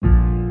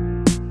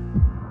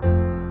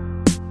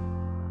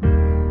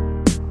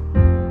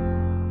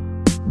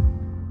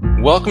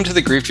Welcome to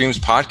the Grief Dreams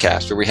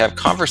podcast, where we have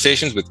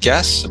conversations with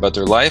guests about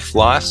their life,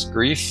 loss,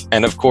 grief,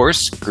 and of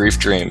course, grief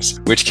dreams,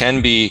 which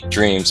can be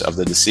dreams of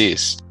the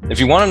deceased. If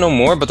you want to know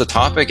more about the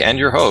topic and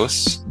your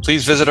hosts,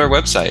 please visit our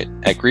website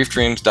at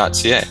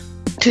griefdreams.ca.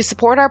 To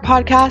support our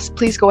podcast,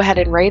 please go ahead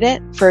and rate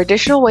it. For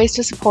additional ways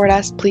to support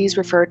us, please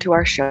refer to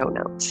our show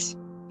notes.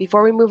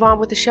 Before we move on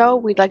with the show,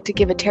 we'd like to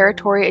give a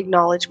territory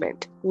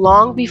acknowledgement.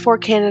 Long before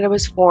Canada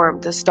was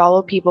formed, the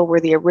Stalo people were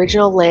the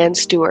original land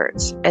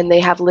stewards, and they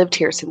have lived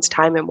here since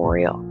time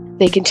immemorial.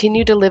 They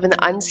continue to live in the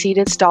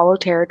unceded Stalo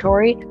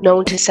territory,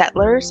 known to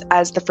settlers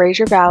as the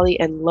Fraser Valley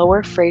and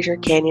Lower Fraser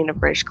Canyon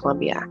of British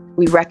Columbia.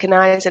 We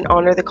recognize and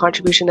honor the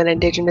contribution that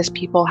Indigenous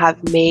people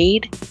have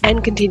made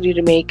and continue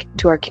to make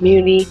to our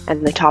community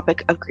and the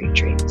topic of grief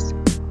dreams.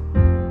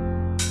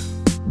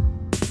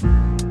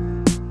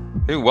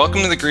 Hey,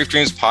 welcome to the Grief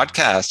Dreams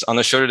podcast. On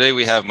the show today,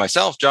 we have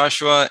myself,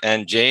 Joshua,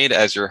 and Jade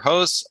as your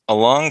hosts,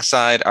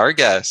 alongside our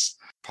guest,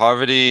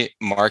 Parvati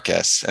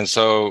Marcus. And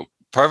so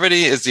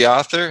Parvati is the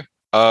author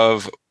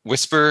of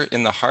Whisper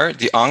in the Heart,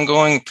 the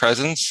ongoing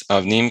presence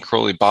of Neem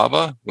Karoli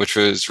Baba, which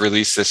was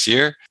released this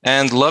year,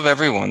 and Love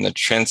Everyone, the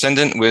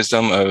transcendent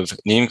wisdom of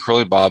Neem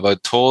Karoli Baba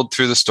told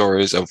through the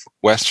stories of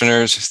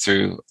Westerners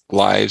through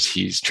lives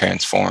he's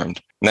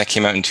transformed. And that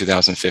came out in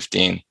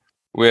 2015.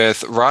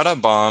 With Radha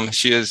Baum,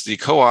 she is the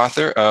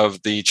co-author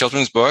of the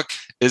children's book,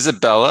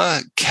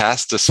 Isabella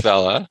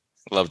Castaspella,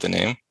 love the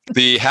name,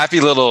 The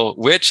Happy Little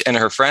Witch and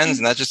Her Friends,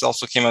 and that just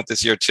also came out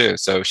this year too.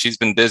 So she's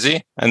been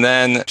busy. And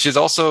then she's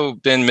also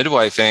been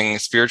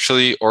midwifing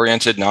spiritually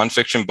oriented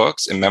nonfiction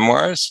books and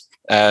memoirs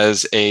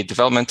as a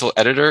developmental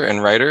editor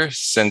and writer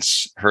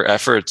since her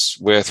efforts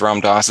with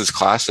Ram Dass's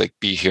classic,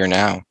 Be Here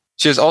Now.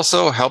 She has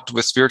also helped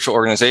with spiritual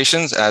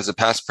organizations as a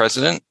past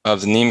president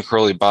of the Neem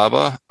Karoli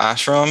Baba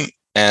Ashram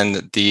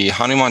and the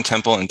Hanuman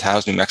Temple in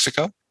Taos, New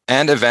Mexico,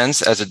 and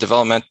events as a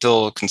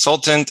developmental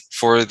consultant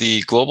for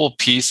the Global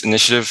Peace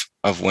Initiative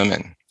of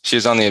Women. She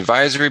is on the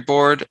advisory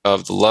board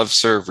of the Love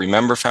Serve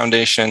Remember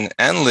Foundation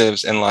and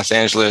lives in Los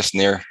Angeles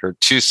near her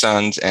 2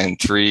 sons and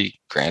 3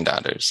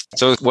 granddaughters.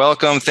 So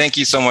welcome. Thank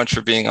you so much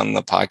for being on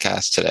the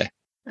podcast today.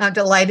 I'm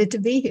delighted to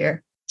be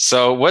here.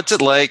 So what's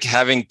it like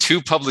having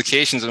 2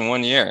 publications in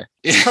 1 year?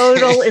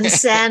 Total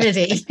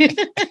insanity.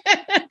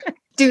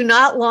 Do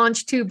not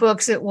launch 2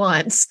 books at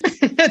once.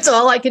 That's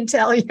all I can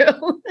tell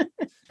you.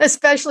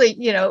 Especially,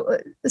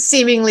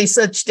 seemingly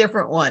such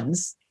different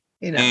ones,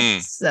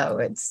 So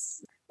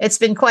it's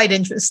been quite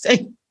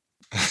interesting.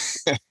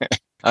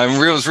 I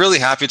was really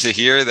happy to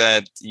hear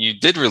that you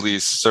did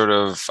release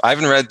I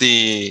haven't read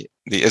the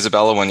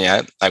Isabella one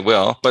yet. I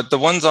will, but the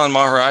ones on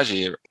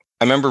Maharaji,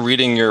 I remember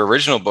reading your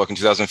original book in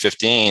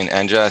 2015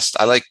 and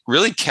I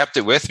really kept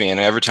it with me. And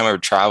every time I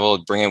would travel,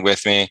 I'd bring it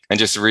with me and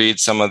just read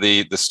some of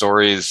the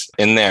stories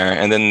in there.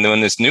 And then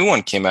when this new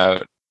one came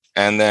out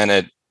and then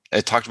it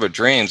talked about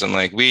dreams, I'm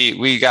like,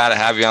 we got to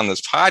have you on this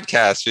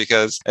podcast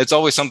because it's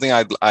always something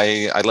I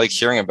like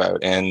hearing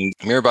about. And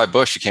Mirabai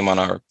Bush, who came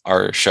on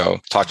our show,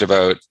 talked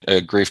about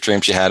a grief dream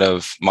she had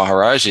of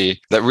Maharaji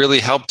that really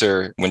helped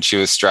her when she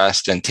was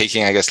stressed and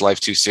taking, I guess, life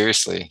too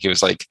seriously. He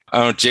was like, I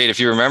don't know, Jade, if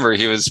you remember,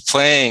 he was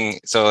playing.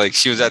 So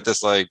she was at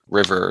this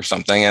river or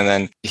something. And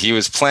then he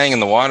was playing in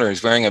the water.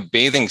 He's wearing a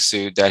bathing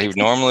suit that he would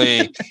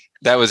normally,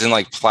 that was in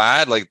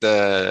plaid,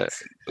 the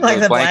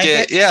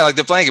blanket. Yeah,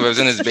 the blanket, but it was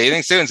in his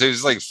bathing suit. And so he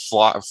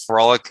was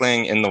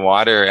frolicking in the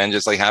water and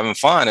just having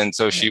fun. And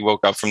so she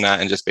woke up from that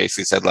and just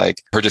basically said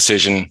her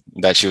decision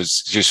that she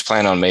was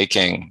planning on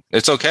making,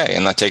 it's okay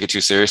and not take it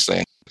too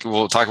seriously.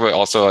 We'll talk about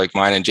also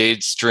mine and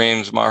Jade's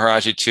dreams,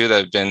 Maharaji too,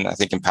 that have been, I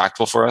think,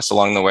 impactful for us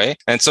along the way.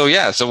 And so,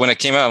 so when it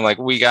came out, I'm like,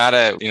 we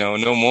gotta,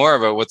 know more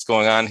about what's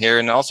going on here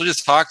and also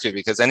just talk to you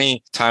because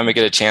any time I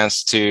get a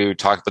chance to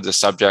talk about the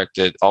subject,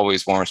 it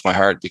always warms my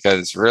heart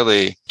because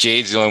really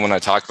Jade's the only one I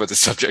talk about the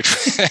subject.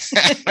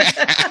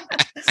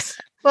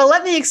 Well,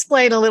 let me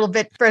explain a little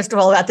bit, first of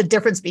all, about the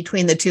difference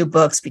between the 2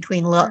 books,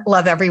 between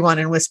Love Everyone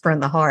and Whisper in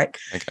the Heart.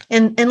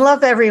 Okay. In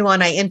Love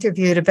Everyone, I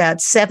interviewed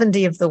about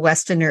 70 of the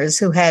Westerners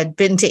who had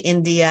been to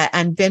India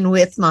and been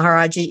with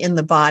Maharaji in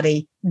the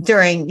body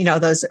during,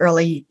 those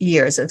early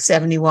years of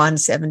 71,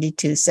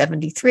 72,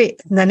 73.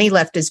 And then he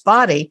left his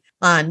body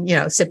on,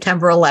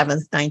 September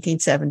 11th,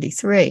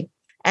 1973.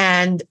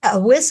 And a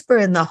Whisper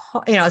in the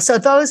Heart, so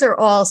those are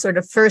all sort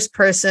of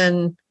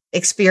first-person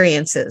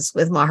experiences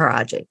with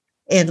Maharaji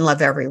in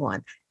Love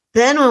Everyone.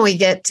 Then when we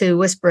get to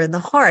Whisper in the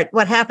Heart,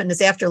 what happened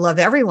is after Love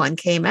Everyone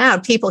came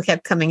out, people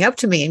kept coming up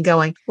to me and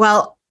going,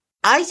 well,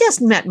 I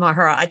just met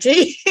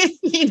Maharaji,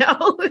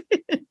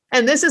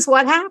 and this is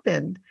what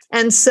happened.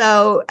 And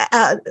so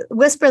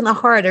Whisper in the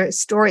Heart are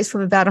stories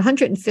from about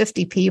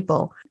 150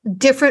 people,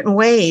 different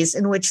ways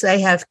in which they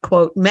have,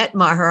 quote, met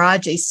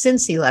Maharaji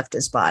since he left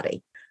his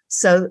body.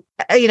 So,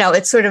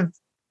 it sort of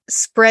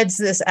spreads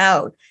this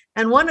out.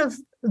 And one of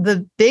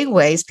the big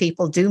ways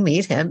people do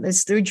meet him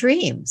is through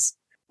dreams.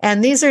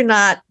 And these are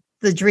not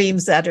the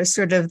dreams that are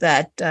sort of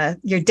that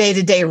your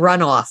day-to-day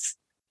runoff,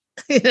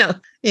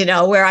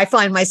 where I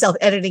find myself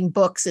editing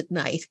books at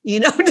night,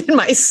 in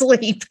my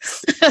sleep.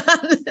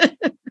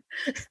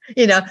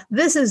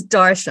 This is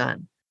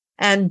darshan.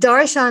 And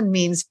darshan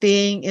means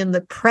being in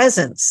the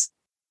presence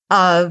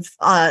of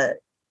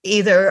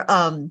either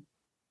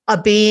a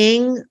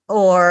being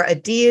or a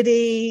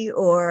deity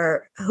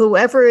or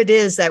whoever it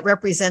is that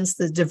represents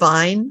the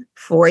divine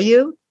for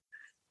you,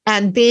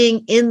 and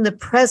being in the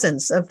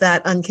presence of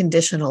that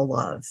unconditional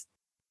love.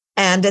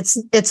 And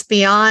it's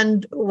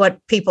beyond what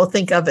people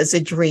think of as a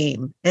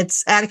dream.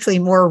 It's actually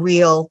more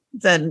real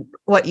than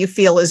what you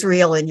feel is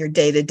real in your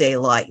day-to-day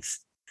life.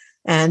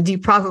 And you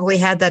probably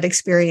had that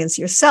experience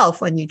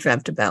yourself when you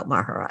dreamt about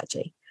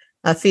Maharaji,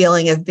 a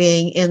feeling of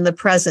being in the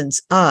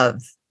presence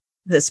of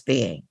this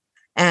being.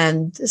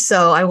 And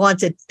so I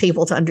wanted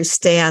people to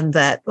understand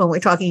that when we're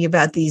talking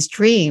about these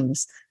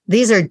dreams,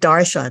 these are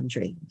darshan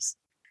dreams.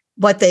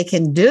 What they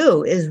can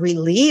do is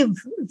relieve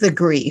the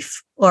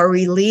grief or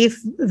relieve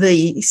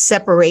the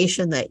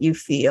separation that you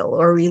feel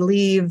or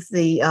relieve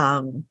they're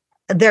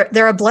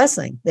a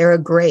blessing. They're a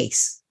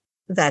grace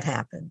that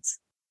happens.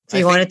 Do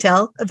you want to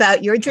tell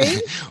about your dream?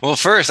 Well,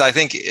 first, I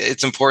think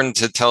it's important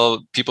to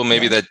tell people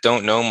maybe that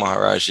don't know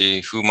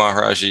Maharaji, who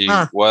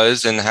Maharaji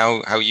was and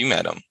how you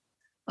met him.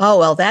 Oh,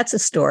 well, that's a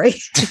story.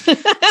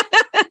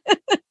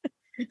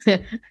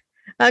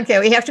 Okay,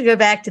 we have to go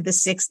back to the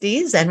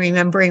 60s and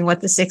remembering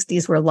what the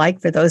 60s were like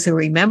for those who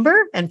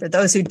remember. And for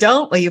those who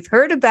don't, well, you've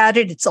heard about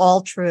it. It's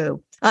all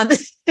true.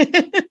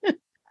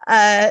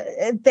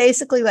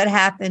 Basically, what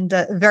happened,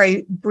 a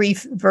very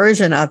brief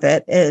version of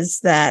it,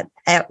 is that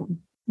at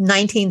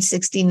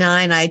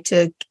 1969, I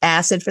took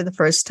acid for the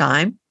first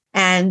time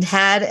and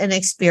had an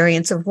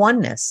experience of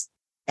oneness.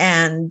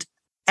 And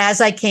as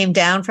I came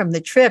down from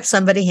the trip,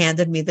 somebody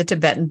handed me the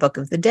Tibetan Book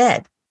of the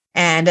Dead.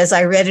 And as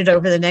I read it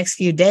over the next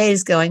few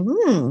days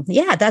going,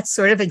 yeah, that's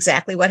sort of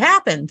exactly what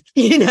happened.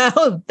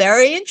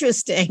 Very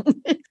interesting.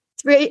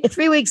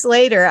 Three weeks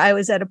later, I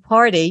was at a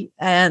party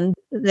and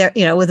there,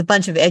 with a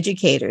bunch of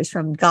educators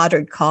from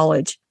Goddard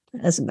College,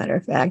 as a matter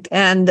of fact.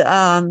 And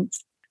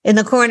in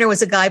the corner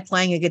was a guy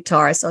playing a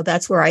guitar. So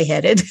that's where I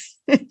headed.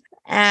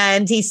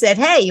 And he said,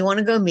 hey, you want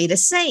to go meet a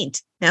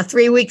saint? Now,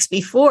 3 weeks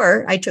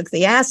before I took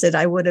the acid,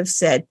 I would have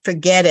said,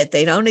 forget it.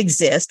 They don't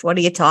exist. What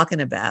are you talking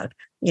about?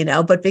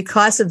 But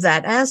because of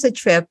that acid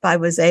trip, I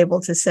was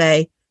able to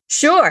say,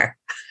 sure,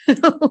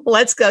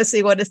 let's go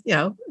see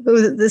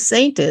who the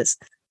saint is.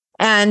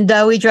 And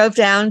we drove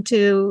down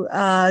to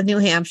New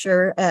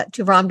Hampshire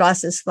to Ram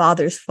Dass's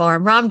father's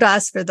farm. Ram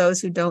Dass, for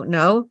those who don't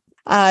know,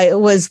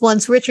 was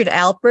once Richard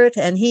Alpert,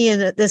 and he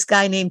and this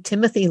guy named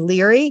Timothy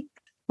Leary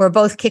were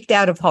both kicked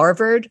out of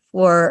Harvard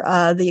for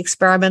the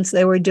experiments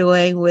they were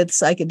doing with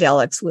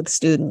psychedelics with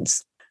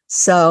students.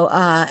 So,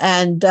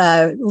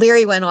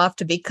 Leary went off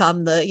to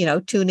become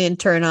the, tune in,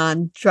 turn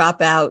on,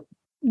 drop out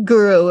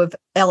guru of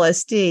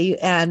LSD.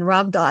 And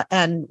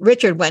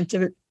Richard went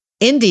to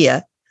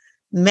India,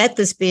 met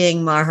this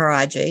being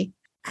Maharaji,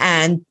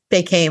 and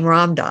became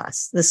Ram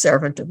Dass, the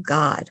servant of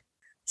God.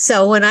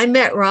 So when I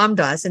met Ram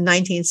Dass in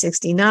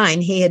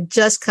 1969, he had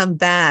just come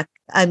back,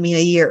 a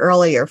year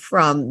earlier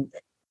from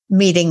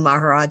meeting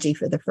Maharaji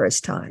for the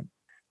first time.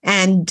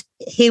 And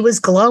he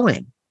was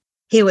glowing.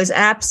 He was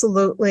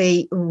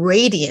absolutely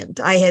radiant.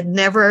 I had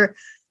never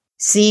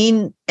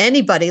seen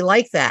anybody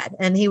like that.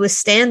 And he was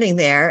standing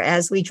there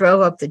as we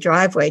drove up the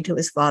driveway to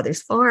his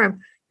father's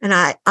farm. And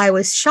I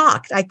was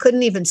shocked. I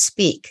couldn't even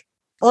speak.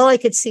 All I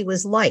could see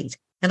was light.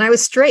 And I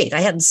was straight.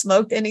 I hadn't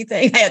smoked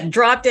anything. I hadn't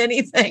dropped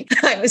anything.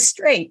 I was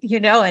straight,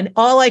 and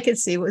all I could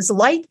see was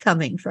light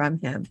coming from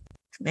him.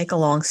 To make a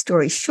long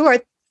story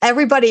short,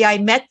 everybody I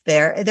met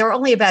there were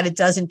only about a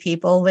dozen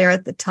people there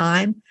at the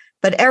time.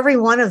 But every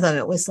one of them,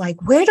 it was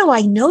like, where do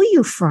I know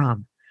you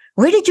from?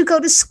 Where did you go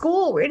to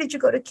school? Where did you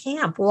go to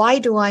camp? Why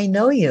do I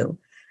know you?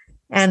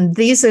 And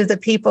these are the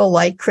people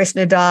like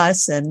Krishna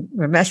Das and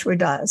Rameshwar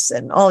Das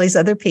and all these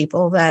other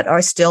people that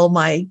are still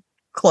my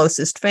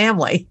closest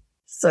family,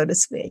 so to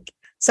speak.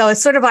 So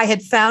it's sort of, I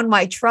had found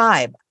my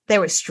tribe. They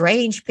were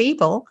strange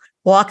people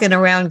walking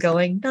around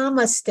going,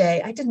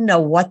 namaste. I didn't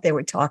know what they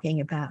were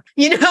talking about.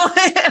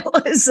 It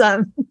was...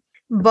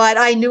 But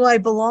I knew I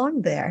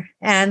belonged there.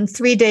 And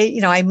 3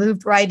 days, I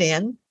moved right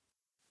in.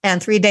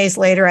 And 3 days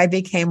later, I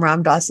became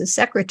Ram Dass's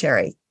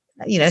secretary,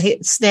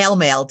 snail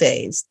mail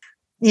days.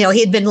 He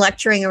had been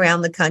lecturing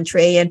around the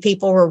country and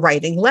people were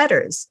writing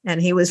letters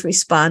and he was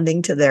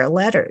responding to their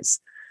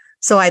letters.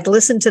 So I'd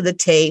listen to the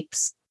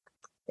tapes,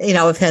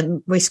 of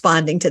him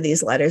responding to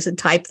these letters and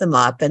type them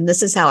up. And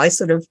this is how I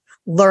sort of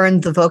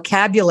learned the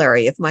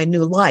vocabulary of my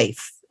new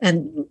life.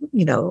 And,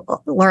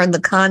 learn the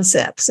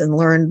concepts and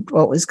learn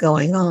what was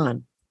going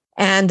on.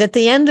 And at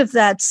the end of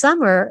that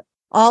summer,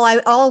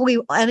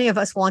 any of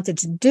us wanted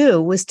to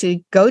do was to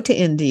go to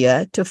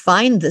India to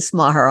find this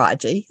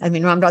Maharaji.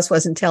 Ram Dass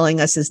wasn't telling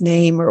us his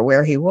name or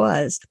where he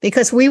was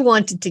because we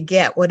wanted to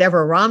get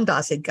whatever Ram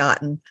Dass had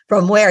gotten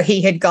from where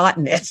he had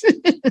gotten it.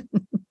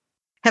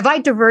 Have I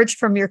diverged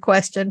from your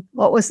question?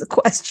 What was the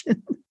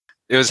question?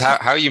 It was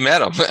how you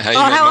met him.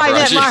 How I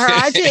met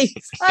Maharaji.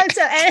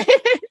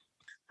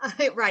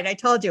 Right. I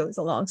told you it was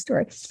a long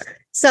story.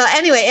 So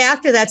anyway,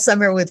 after that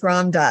summer with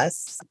Ram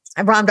Dass,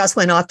 Ram Dass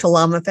went off to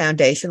Lama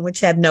Foundation, which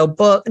had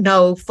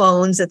no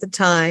phones at the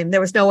time.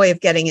 There was no way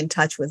of getting in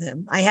touch with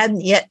him. I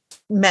hadn't yet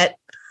met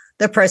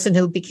the person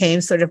who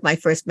became sort of my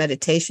first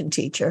meditation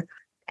teacher.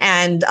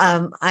 And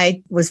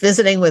I was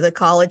visiting with a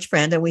college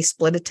friend, and we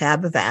split a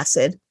tab of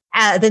acid.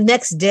 The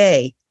next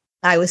day,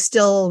 I was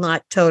still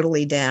not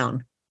totally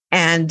down.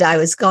 And I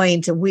was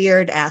going to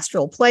weird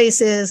astral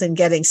places and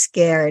getting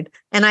scared.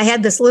 And I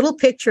had this little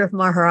picture of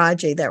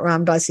Maharaji that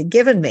Ram Dass had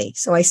given me.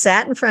 So I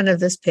sat in front of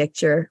this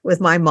picture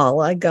with my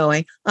mullah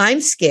going,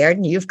 I'm scared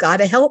and you've got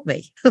to help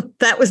me.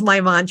 That was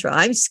my mantra.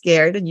 I'm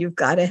scared and you've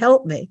got to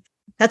help me.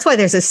 That's why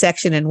there's a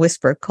section in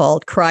Whisper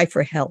called Cry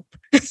for Help.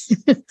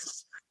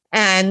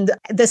 And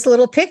this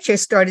little picture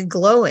started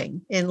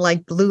glowing in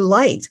like blue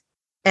light.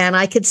 And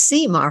I could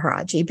see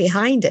Maharaji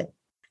behind it.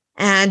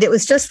 And it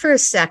was just for a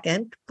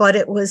second, but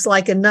it was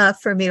like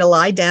enough for me to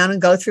lie down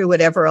and go through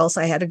whatever else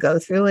I had to go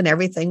through, and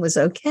everything was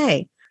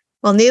okay.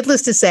 Well,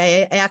 needless to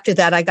say, after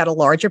that, I got a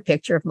larger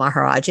picture of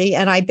Maharaji,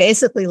 and I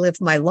basically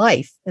lived my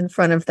life in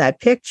front of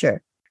that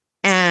picture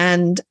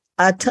and,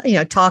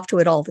 talked to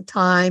it all the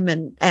time.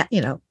 And,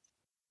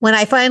 when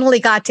I finally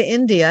got to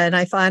India and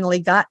I finally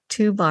got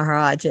to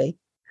Maharaji,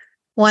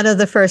 one of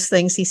the first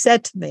things he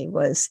said to me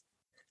was,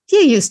 you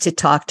used to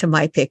talk to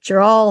my picture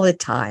all the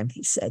time,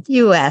 he said.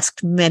 You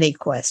asked many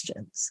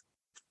questions.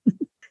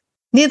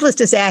 Needless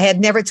to say, I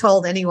had never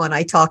told anyone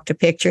I talked to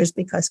pictures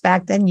because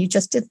back then you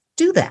just didn't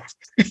do that.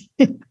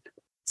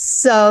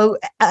 So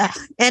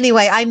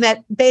anyway, I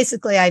met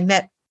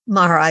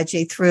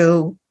Maharaji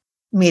through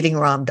meeting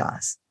Ram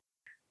Dass.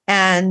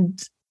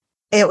 And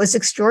it was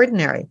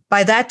extraordinary.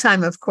 By that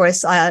time, of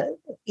course, there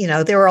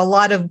were a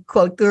lot of,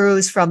 quote,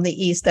 gurus from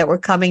the East that were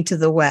coming to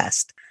the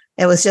West.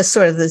 It was just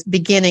sort of the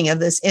beginning of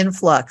this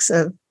influx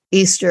of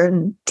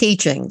Eastern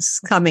teachings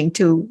coming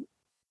to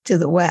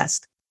the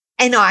West.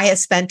 And I had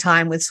spent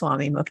time with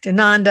Swami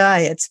Muktananda. I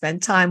had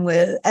spent time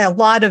with a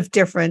lot of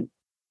different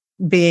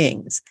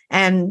beings.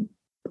 And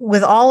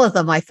with all of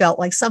them, I felt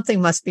like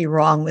something must be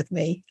wrong with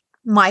me.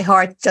 My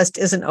heart just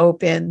isn't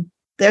open.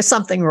 There's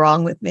something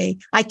wrong with me.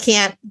 I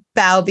can't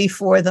bow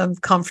before them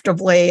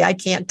comfortably. I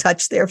can't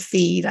touch their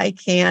feet. I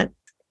can't,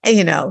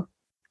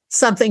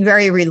 something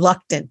very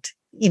reluctant,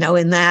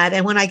 in that.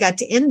 And when I got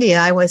to India,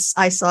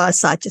 I saw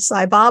Satya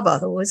Sai Baba,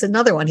 who was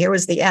another one. Here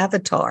was the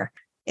avatar.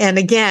 And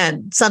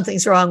again,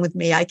 something's wrong with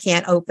me. I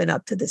can't open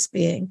up to this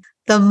being.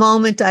 The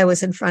moment I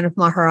was in front of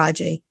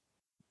Maharaji,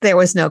 there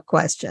was no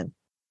question.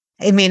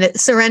 I mean,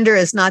 surrender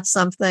is not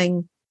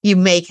something you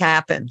make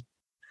happen.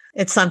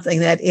 It's something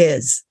that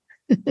is.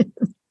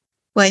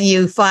 When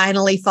you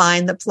finally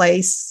find the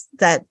place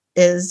that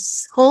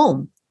is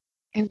home.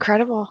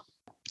 Incredible.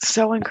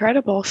 So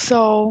incredible.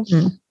 So,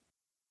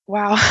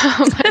 wow.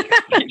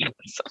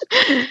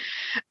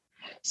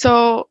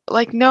 So,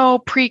 like, no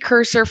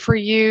precursor for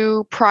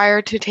you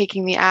prior to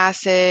taking the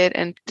acid.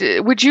 And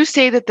would you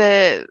say that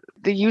the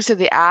use of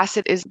the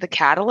acid is the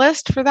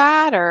catalyst for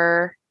that?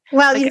 Or,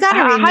 well, you got to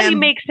remember. How do you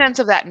make sense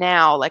of that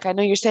now? Like, I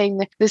know you're saying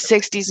the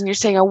 60s, and you're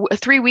saying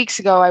 3 weeks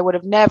ago, I would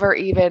have never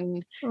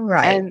even.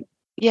 Right. And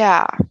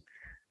yeah.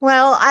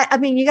 Well, I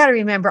mean, you got to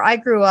remember, I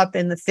grew up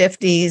in the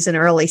 50s and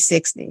early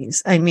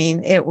 60s. I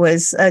mean, it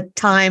was a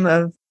time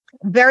of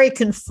very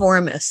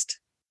conformist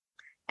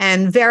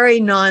and very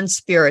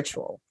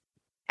non-spiritual.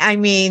 I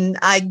mean,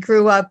 I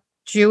grew up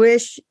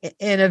Jewish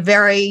in a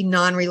very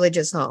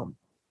non-religious home,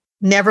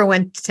 never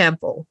went to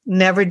temple,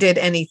 never did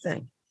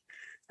anything.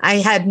 I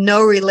had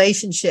no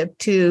relationship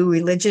to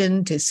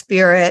religion, to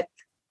spirit.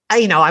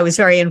 I was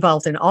very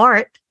involved in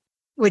art,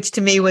 which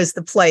to me was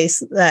the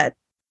place that,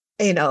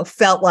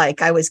 felt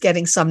like I was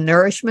getting some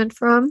nourishment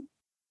from,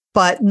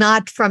 but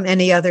not from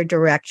any other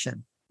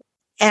direction.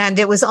 And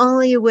it was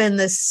only when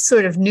this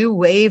sort of new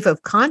wave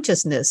of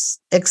consciousness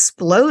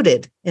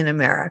exploded in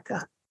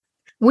America.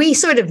 We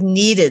sort of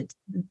needed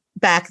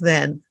back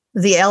then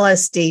the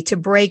LSD to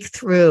break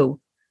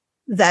through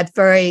that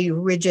very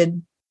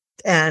rigid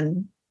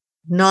and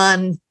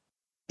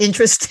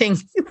non-interesting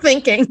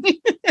thinking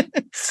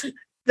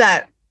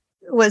that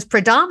was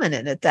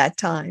predominant at that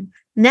time.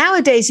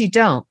 Nowadays, you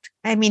don't.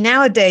 I mean,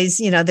 nowadays,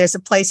 there's a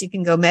place you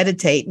can go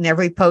meditate in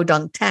every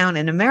podunk town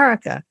in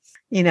America.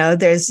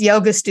 There's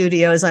yoga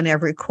studios on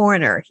every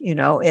corner.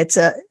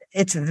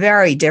 It's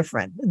very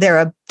different. There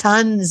are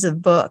tons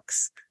of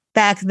books.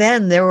 Back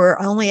then, there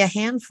were only a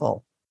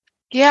handful.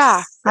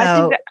 Yeah,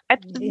 so, I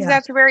think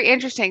that's very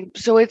interesting.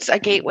 So it's a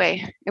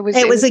gateway. It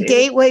was a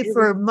gateway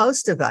for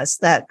most of us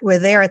that were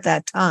there at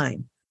that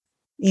time.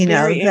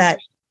 That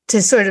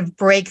to sort of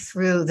break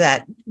through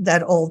that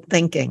old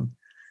thinking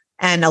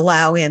and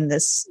allow in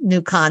this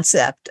new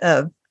concept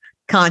of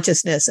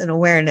consciousness and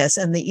awareness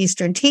and the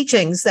Eastern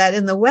teachings that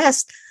in the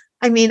West,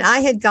 I mean, I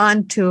had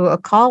gone to a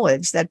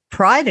college that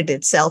prided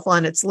itself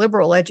on its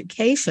liberal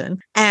education.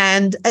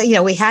 And,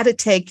 we had to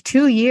take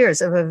 2 years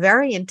of a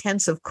very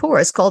intensive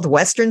course called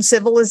Western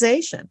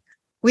Civilization.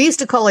 We used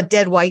to call it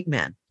Dead White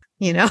Men.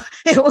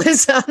 It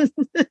was,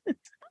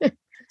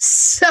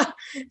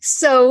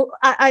 so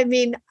I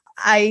mean,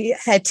 I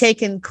had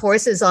taken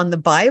courses on the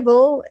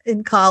Bible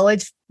in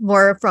college,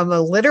 more from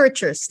a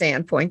literature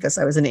standpoint, because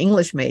I was an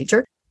English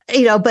major,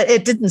 but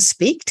it didn't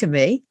speak to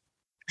me.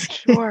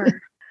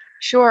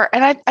 Sure.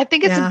 And I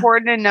think it's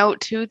important to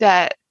note too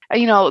that,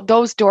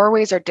 those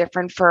doorways are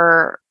different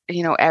for,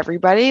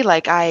 everybody.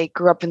 Like I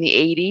grew up in the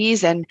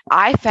 80s and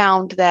I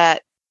found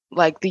that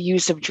like the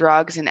use of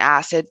drugs and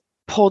acid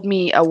pulled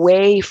me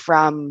away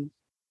from,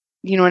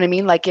 you know what I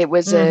mean? Like it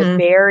was a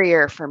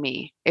barrier for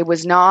me. It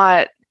was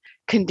not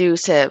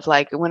conducive.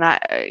 Like when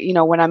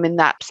I'm in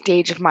that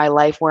stage of my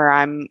life where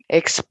I'm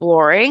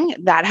exploring,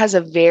 that has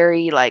a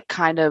very like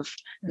kind of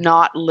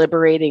not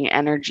liberating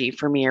energy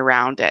for me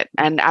around it.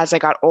 And as I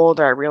got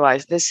older, I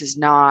realized this is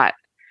not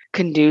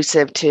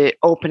conducive to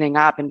opening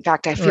up. In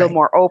fact, I feel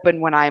more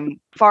open when I'm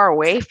far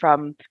away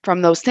from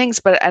those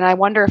things. And I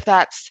wonder if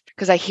that's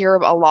because I hear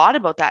a lot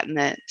about that in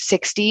the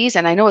 60s,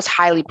 and I know it's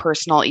highly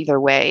personal either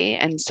way.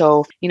 And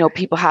so,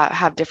 people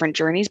have different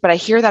journeys, but I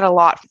hear that a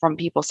lot from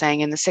people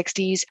saying in the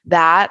 60s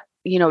that,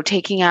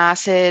 taking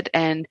acid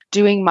and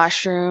doing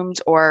mushrooms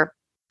or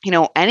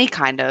any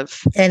kind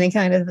of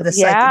anything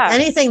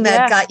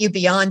that got you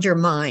beyond your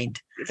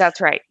mind. That's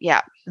right.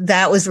 Yeah.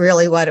 That was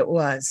really what it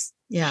was.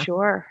 Yeah.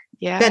 Sure.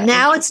 Yeah. But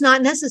now it's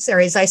not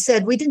necessary. As I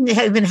said, we didn't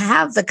even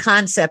have the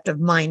concept of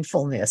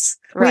mindfulness.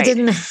 Right. We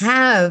didn't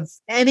have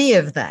any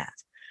of that.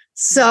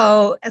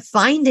 So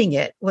finding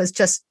it was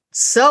just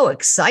so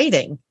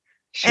exciting.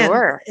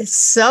 Sure. And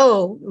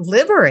so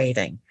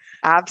liberating.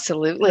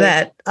 Absolutely.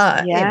 That,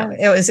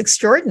 it was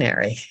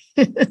extraordinary.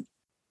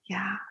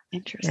 Yeah.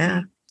 Interesting.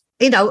 Yeah.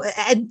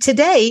 And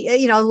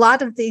today, a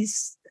lot of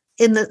these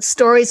in the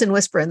stories in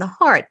Whisper in the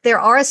Heart, there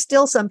are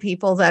still some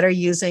people that are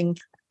using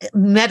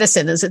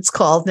medicine, as it's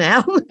called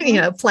now,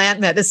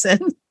 plant medicine,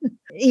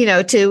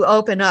 to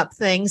open up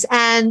things.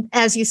 And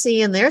as you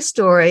see in their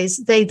stories,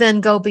 they then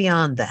go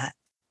beyond that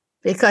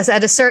because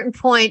at a certain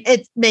point,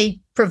 it may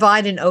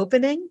provide an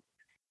opening,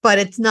 but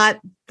it's not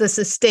the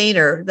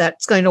sustainer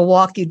that's going to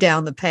walk you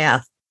down the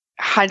path.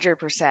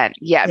 100%.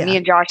 Yeah. Me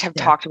and Josh have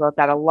talked about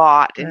that a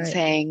lot in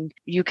saying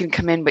you can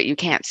come in, but you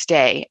can't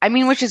stay. I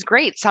mean, which is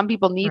great. Some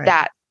people need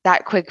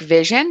that quick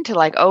vision to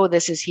like, oh,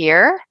 this is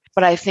here.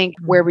 But I think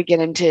where we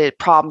get into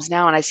problems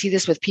now, and I see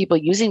this with people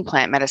using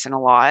plant medicine a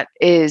lot,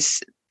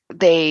 is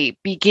they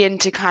begin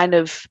to kind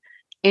of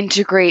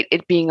integrate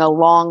it being a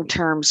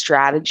long-term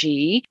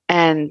strategy,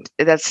 and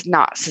that's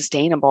not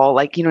sustainable.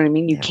 Like, you know what I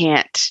mean? You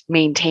can't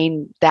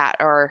maintain that,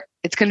 or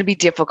it's going to be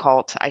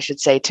difficult, I should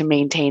say, to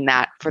maintain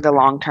that for the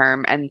long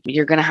term, and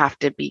you're going to have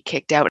to be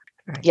kicked out.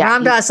 Yeah.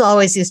 Ram Dass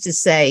always used to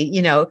say,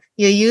 you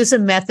use a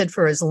method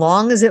for as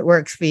long as it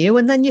works for you,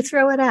 and then you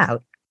throw it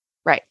out.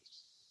 Right.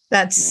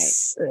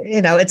 That's,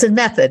 it's a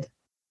method.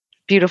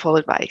 Beautiful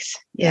advice.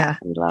 Yeah.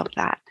 We love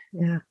that.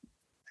 Yeah.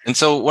 And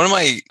so one of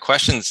my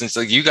questions, since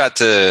you got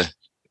to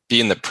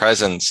be in the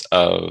presence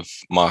of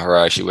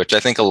Maharaji, which I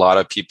think a lot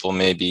of people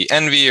maybe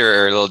envy or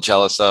are a little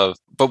jealous of,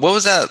 but what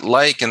was that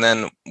like? And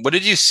then what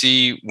did you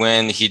see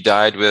when he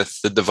died with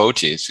the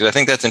devotees? Because I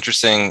think that's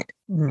interesting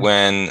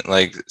when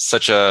like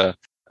such a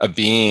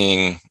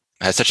being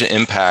has such an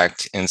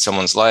impact in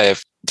someone's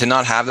life, to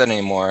not have that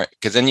anymore,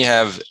 because then you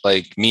have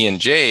like me and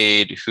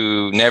Jade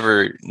who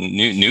never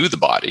knew the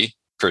body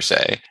per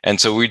se, and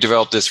so we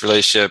developed this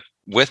relationship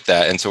with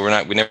that, and so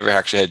we never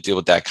actually had to deal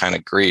with that kind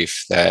of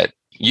grief that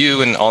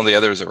you and all the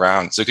others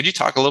around. So could you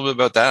talk a little bit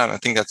about that? I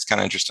think that's kind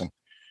of interesting.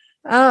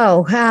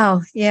 Oh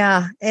wow,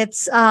 yeah,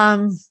 it's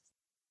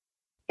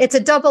a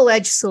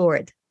double-edged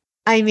sword.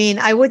 I mean,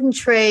 I wouldn't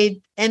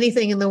trade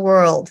anything in the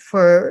world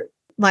for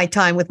my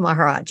time with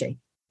Maharaji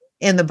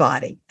in the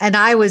body. And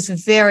I was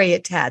very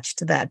attached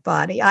to that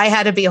body. I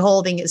had to be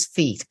holding his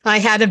feet. I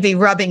had to be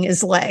rubbing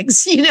his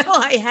legs.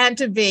 I had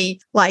to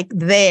be like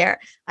there.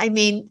 I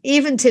mean,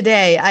 even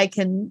today, I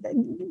can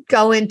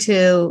go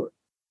into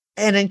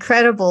an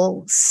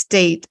incredible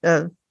state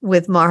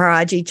with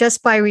Maharaji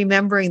just by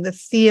remembering the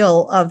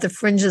feel of the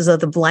fringes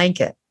of the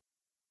blanket.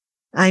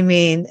 I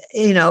mean,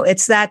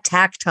 it's that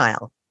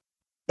tactile.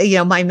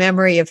 My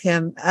memory of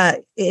him,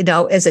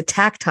 is a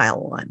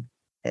tactile one.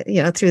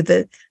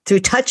 Through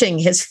touching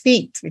his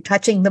feet, through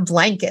touching the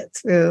blanket,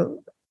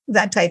 through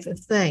that type of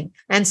thing.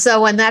 And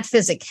so when that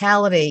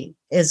physicality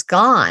is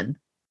gone,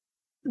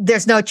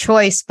 there's no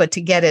choice but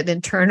to get it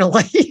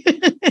internally,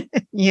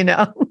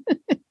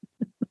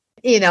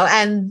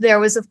 and there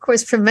was, of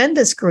course,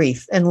 tremendous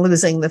grief in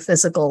losing the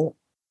physical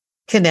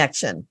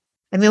connection.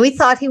 I mean, we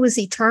thought he was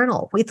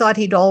eternal. We thought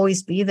he'd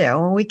always be there.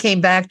 When we came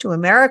back to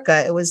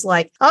America, it was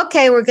like,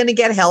 okay, we're going to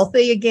get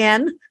healthy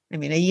again. I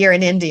mean, a year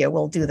in India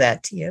will do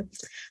that to you.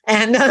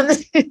 And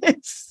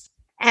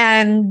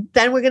and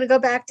then we're going to go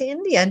back to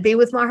India and be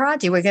with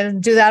Maharaji. We're going to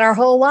do that our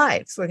whole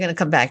lives. We're going to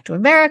come back to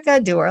America,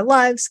 do our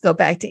lives, go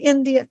back to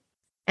India.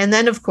 And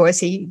then, of course,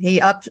 he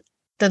upped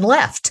and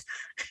left.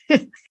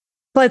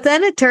 But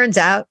then it turns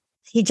out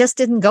he just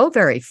didn't go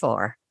very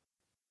far.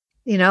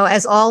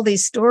 As all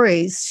these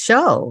stories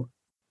show,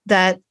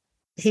 that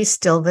he's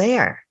still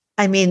there.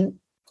 I mean,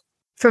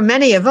 for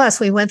many of us,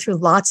 we went through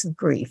lots of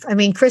grief. I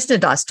mean, Krishna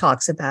Das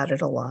talks about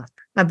it a lot.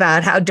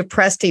 about how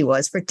depressed he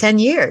was for 10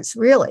 years,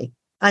 really,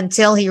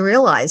 until he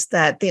realized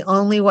that the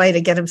only way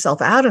to get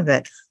himself out of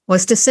it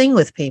was to sing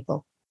with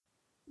people,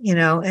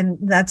 and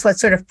that's what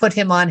sort of put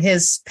him on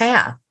his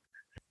path.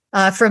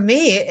 For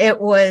me,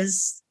 it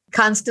was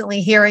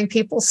constantly hearing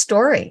people's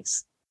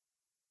stories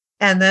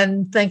and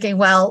then thinking,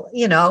 well,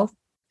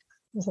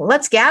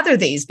 let's gather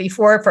these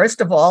before,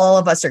 first of all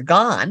of us are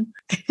gone.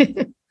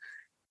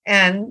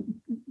 And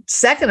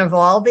second of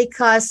all,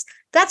 because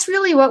that's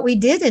really what we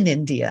did in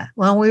India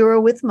when we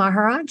were with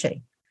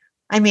Maharaji.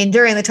 I mean,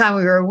 during the time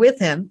we were with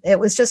him, it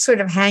was just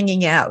sort of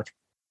hanging out.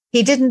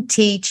 He didn't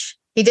teach.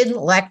 He didn't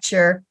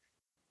lecture.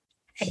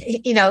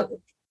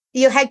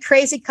 You had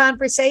crazy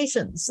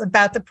conversations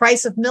about the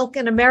price of milk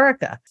in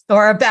America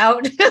or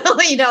about,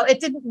 it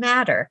didn't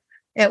matter.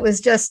 It was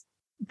just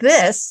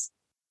this.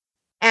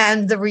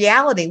 And the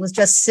reality was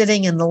just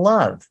sitting in the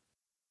love.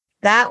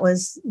 That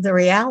was the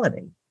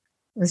reality.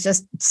 It was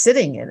just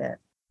sitting in it.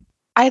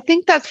 I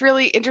think that's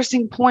really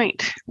interesting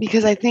point,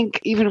 because I think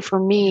even for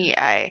me,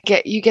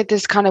 you get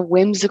this kind of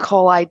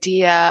whimsical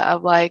idea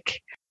of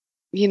like,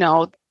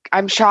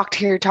 I'm shocked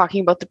here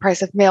talking about the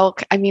price of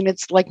milk. I mean,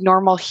 it's like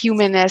normal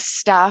humanist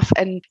stuff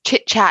and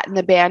chit chat and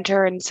the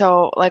banter. And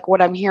so like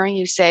what I'm hearing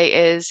you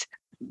say is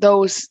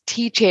those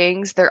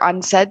teachings, they're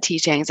unsaid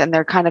teachings, and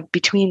they're kind of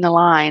between the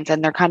lines,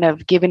 and they're kind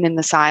of given in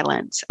the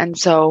silence. And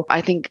so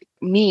I think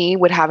me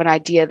would have an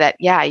idea that,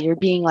 yeah, you're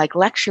being like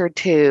lectured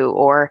to,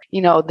 or,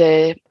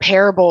 the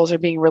parables are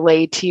being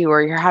relayed to you,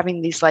 or you're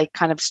having these like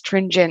kind of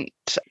stringent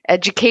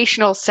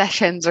educational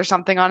sessions or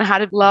something on how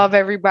to love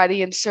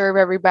everybody and serve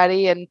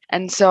everybody.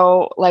 And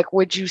so like,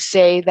 would you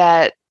say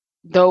that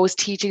those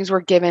teachings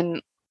were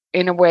given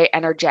in a way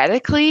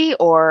energetically,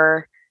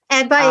 or?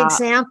 And by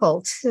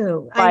example,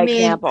 too. I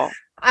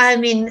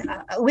mean,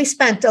 we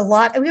spent a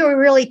lot, we were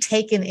really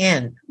taken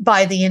in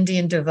by the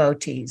Indian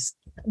devotees,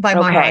 by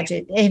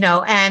Maharaji,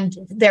 and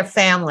their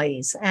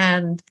families,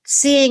 and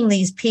seeing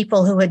these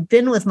people who had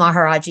been with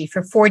Maharaji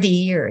for 40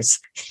 years,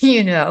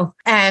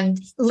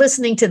 and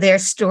listening to their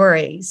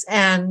stories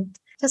and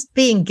just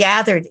being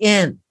gathered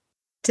in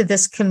to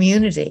this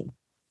community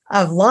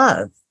of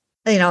love,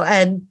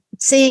 and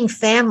seeing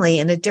family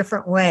in a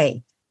different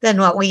way than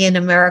what we in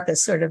America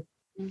sort of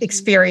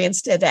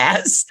experienced it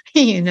as,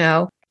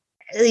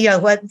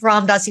 what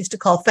Ram Dass used to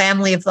call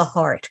family of the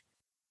heart,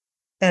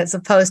 as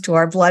opposed to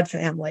our blood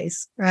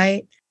families,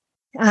 right?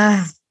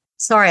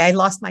 Sorry, I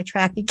lost my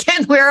track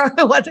again.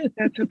 What?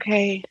 That's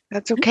okay.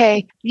 That's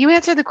okay. You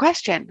answered the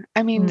question.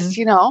 I mean,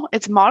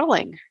 it's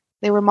modeling.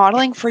 They were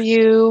modeling for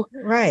you,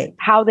 right?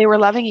 How they were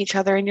loving each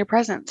other in your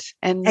presence,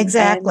 and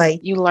exactly,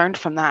 and you learned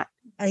from that.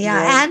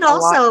 Yeah, and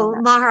also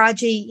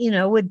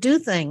Maharaji, would do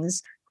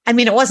things. I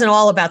mean, it wasn't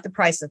all about the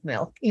price of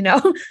milk,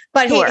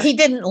 but sure. he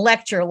didn't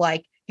lecture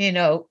like,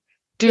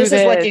 this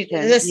is what you,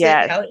 this,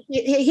 yes.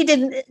 He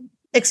didn't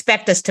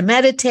expect us to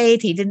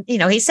meditate. He didn't,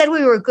 he said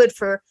we were good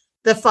for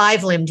the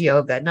 5-limbed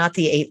yoga, not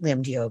the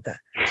 8-limbed yoga.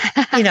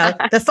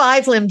 The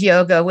 5-limbed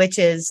yoga, which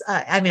is,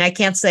 I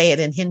can't say it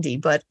in Hindi,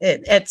 but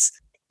it's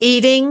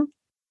eating,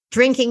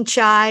 drinking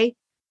chai,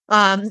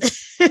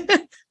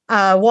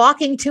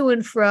 walking to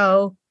and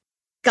fro,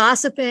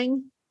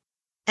 gossiping,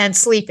 and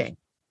sleeping.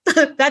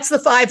 That's the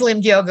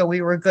 5-limbed yoga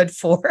we were good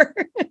for.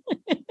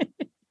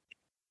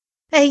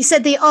 He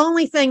said the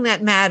only thing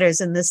that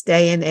matters in this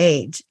day and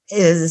age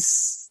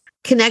is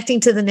connecting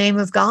to the name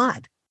of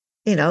God.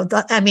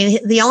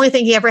 The only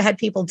thing he ever had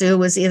people do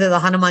was either the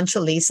Hanuman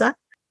Chalisa,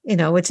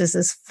 which is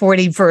this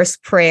 40-verse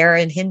prayer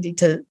in Hindi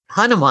to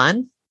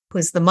Hanuman,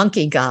 who's the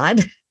monkey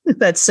god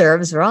that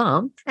serves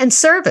Ram, and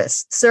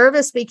service.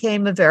 Service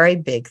became a very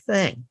big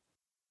thing.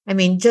 I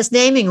mean, just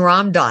naming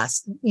Ram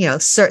Dass,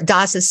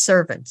 Das is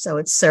servant, so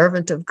it's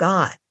servant of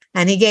God.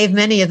 And he gave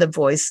many of the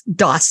boys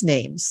Das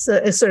names,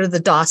 sort of the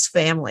Das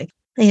family,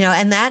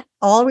 and that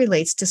all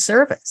relates to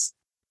service.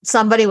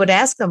 Somebody would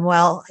ask him,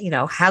 well,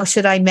 how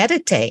should I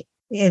meditate?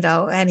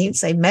 And he'd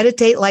say,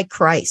 meditate like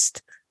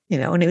Christ.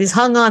 When he was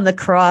hung on the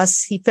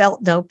cross, he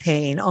felt no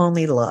pain,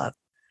 only love.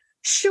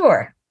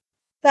 Sure,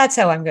 that's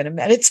how I'm going to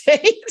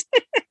meditate.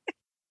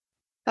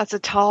 That's a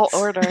tall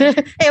order.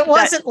 It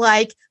wasn't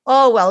like,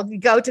 you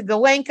go to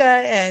Goenka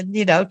and,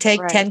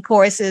 take 10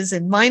 courses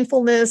in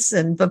mindfulness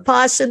and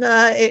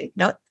Vipassana.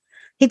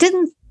 He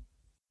didn't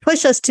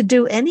push us to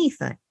do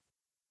anything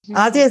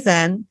other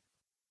than,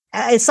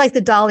 it's like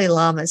the Dalai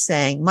Lama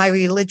saying, my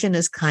religion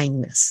is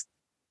kindness.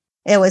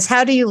 It was,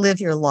 how do you live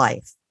your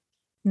life?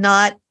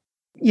 Not,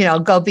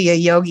 go be a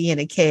yogi in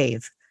a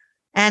cave.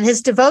 And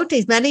his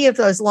devotees, many of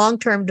those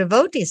long-term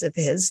devotees of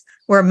his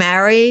were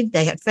married.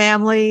 They had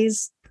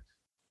families.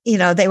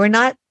 They were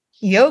not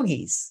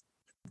yogis.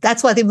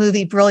 That's why the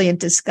movie Brilliant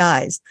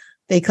Disguise,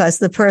 because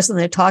the person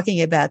they're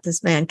talking about,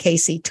 this man,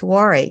 K.C.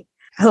 Tiwari,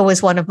 who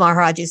was one of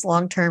Maharaji's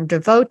long-term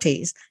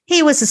devotees,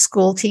 he was a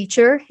school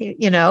teacher.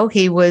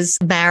 He was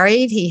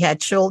married. He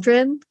had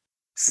children,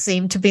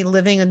 seemed to be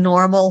living a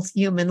normal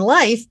human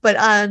life. But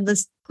on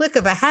the click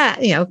of a hat,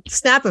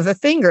 snap of a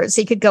fingers,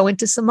 he could go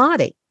into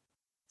samadhi.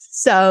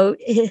 So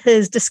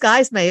his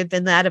disguise may have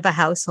been that of a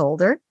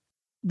householder.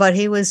 but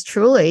he was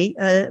truly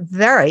a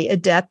very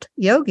adept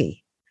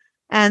yogi.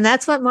 And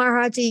that's what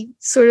Maharaji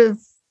sort of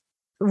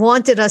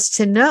wanted us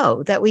to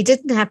know, that we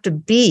didn't have to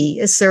be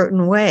a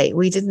certain way.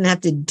 We didn't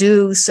have to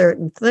do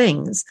certain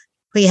things.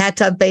 We had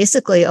to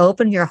basically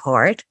open your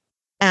heart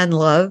and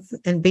love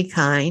and be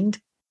kind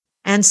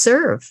and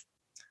serve.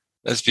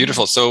 That's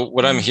beautiful. So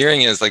what I'm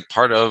hearing is like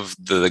part of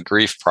the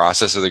grief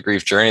process or the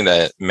grief journey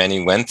that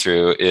many went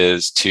through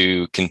is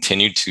to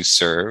continue to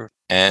serve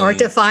and or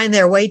to find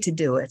their way to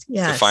do it.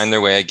 Yeah. To find their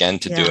way again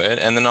to do it.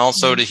 And then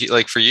also to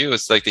like for you,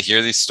 it's like to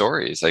hear these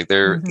stories like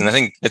they're, and I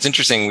think it's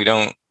interesting. We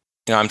don't,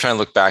 I'm trying to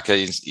look back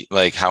at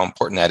like how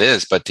important that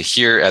is, but to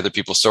hear other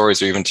people's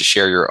stories or even to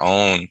share your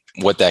own,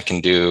 what that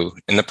can do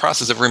in the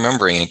process of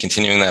remembering and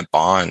continuing that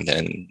bond.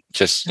 And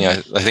just,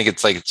 I think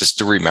it's like just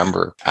the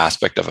remember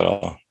aspect of it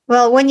all.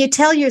 Well, when you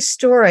tell your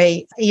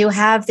story, you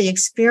have the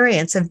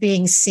experience of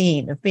being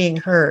seen, of being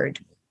heard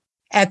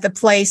at the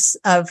place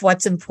of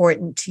what's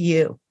important to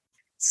you.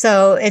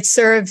 So it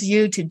serves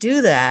you to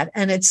do that,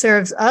 and it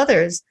serves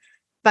others.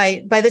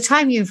 By the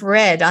time you've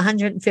read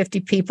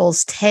 150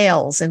 people's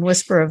tales in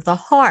Whisper of the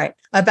Heart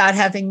about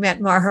having met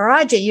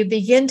Maharaji, you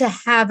begin to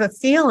have a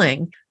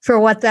feeling for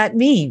what that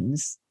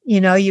means.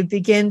 You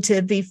begin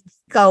to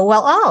go,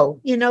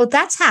 well,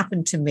 that's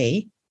happened to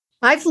me.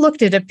 I've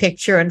looked at a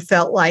picture and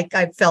felt like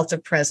I felt a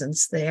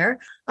presence there.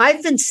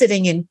 I've been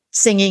sitting and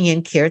singing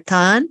in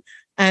kirtan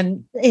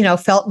and,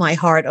 felt my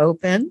heart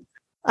open.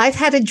 I've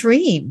had a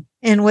dream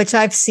in which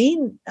I've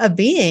seen a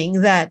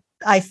being that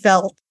I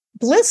felt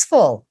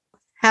blissful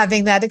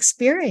having that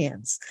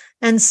experience.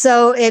 And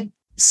so it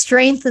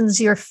strengthens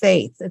your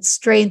faith. It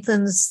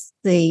strengthens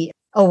the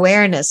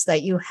awareness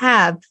that you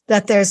have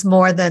that there's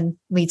more than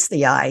meets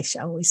the eye,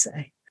 shall we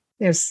say.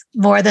 There's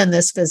more than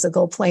this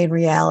physical plain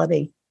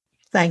reality.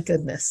 Thank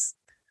goodness.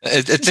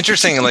 It's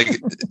interesting,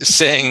 like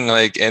saying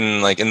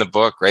in the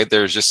book, right?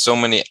 There's just so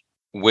many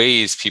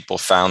ways people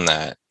found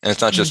that. And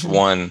it's not just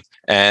one.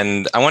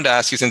 And I wanted to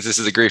ask you, since this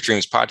is a Grief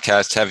Dreams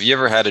podcast, have you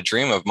ever had a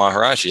dream of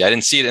Maharaji? I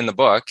didn't see it in the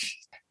book.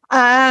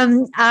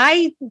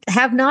 I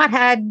have not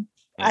had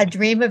a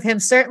dream of him,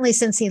 certainly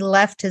since he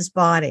left his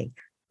body,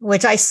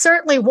 which I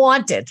certainly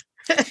wanted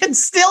and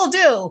still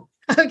do.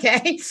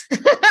 Okay.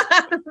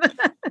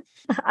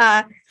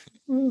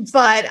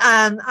 But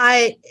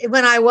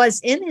when I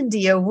was in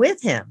India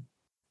with him,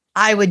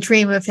 I would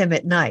dream of him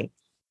at night.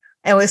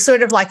 It was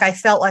sort of like I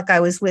felt like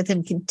I was with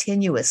him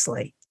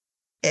continuously.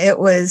 It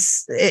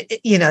was,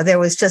 there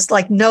was just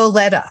like no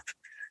let up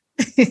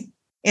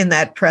in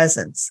that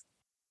presence,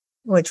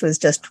 which was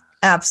just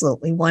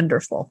absolutely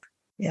wonderful.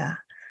 Yeah.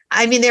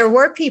 I mean, there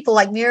were people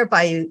like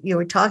Mirabai you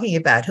were talking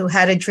about who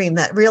had a dream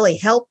that really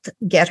helped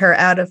get her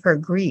out of her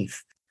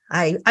grief.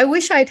 I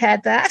wish I'd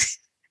had that.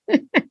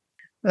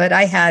 But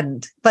I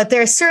hadn't. But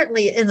there's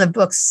certainly in the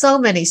book so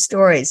many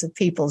stories of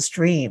people's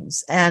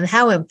dreams and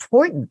how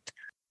important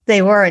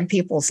they were in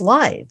people's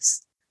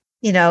lives.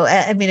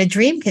 I mean, a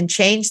dream can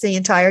change the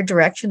entire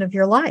direction of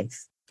your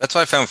life. That's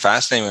what I found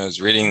fascinating when I was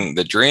reading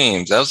the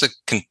dreams. That was a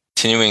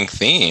continuing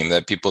theme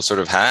that people sort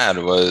of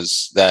had,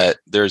 was that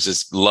there's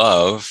this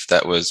love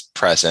that was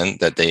present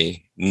that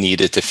they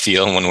needed to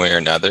feel in one way or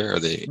another, or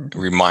they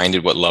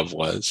reminded what love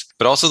was,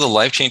 but also the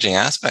life-changing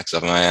aspects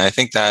of them. And I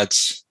think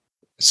that's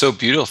so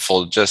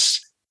beautiful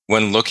just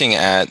when looking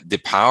at the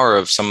power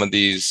of some of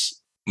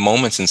these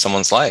moments in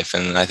someone's life.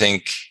 And I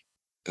think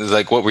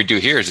like what we do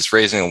here is just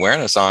raising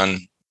awareness on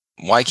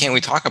why can't we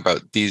talk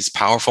about these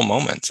powerful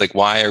moments? Like,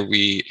 why are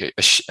we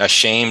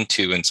ashamed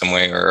to in some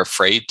way or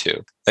afraid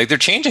to? Like, they're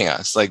changing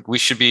us. Like, we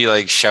should be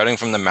like shouting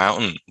from the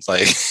mountains.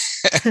 Like,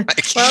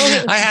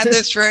 well, I had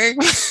this dream.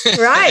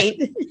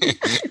 Right.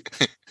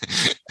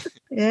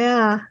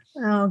 Yeah.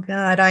 Oh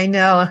God, I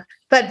know.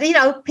 But,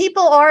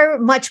 people are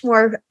much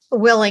more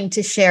willing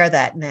to share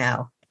that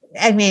now.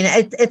 I mean,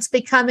 it's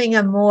becoming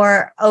a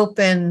more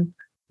open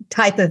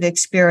type of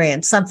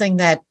experience, something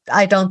that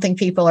I don't think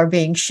people are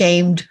being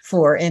shamed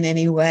for in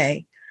any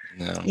way.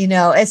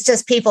 No. It's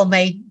just people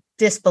may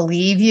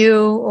disbelieve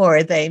you,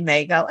 or they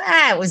may go,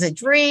 it was a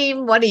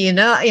dream. What do you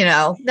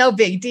know? No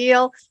big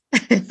deal.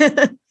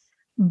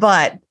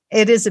 But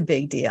it is a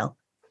big deal.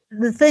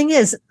 The thing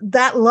is,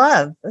 that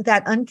love,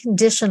 that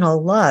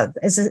unconditional love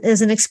is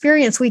an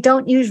experience we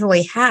don't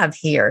usually have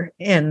here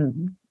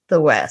in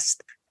the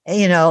West,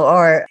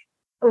 or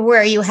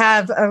where you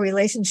have a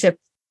relationship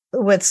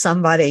with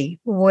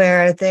somebody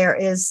where there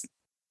is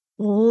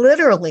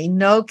literally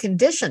no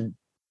condition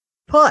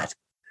put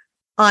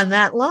on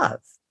that love,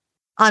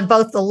 on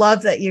both the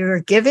love that you're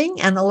giving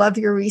and the love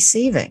you're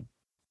receiving.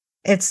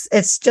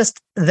 It's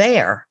just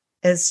there.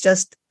 It's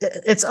just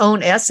its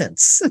own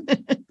essence,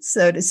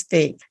 so to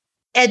speak.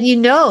 And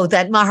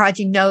that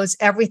Maharaji knows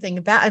everything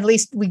about, at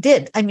least we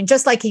did. I mean,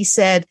 just like he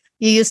said,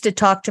 you used to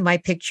talk to my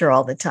picture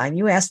all the time.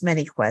 You asked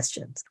many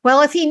questions.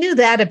 Well, if he knew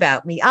that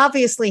about me,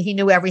 obviously he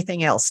knew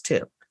everything else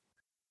too.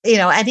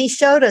 And he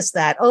showed us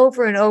that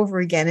over and over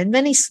again in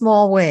many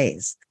small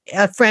ways.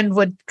 A friend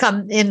would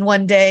come in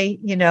one day,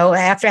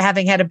 after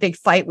having had a big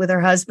fight with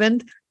her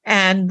husband,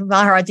 And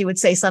Maharaji would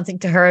say something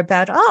to her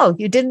about, oh,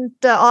 you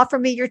didn't offer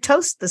me your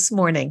toast this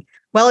morning.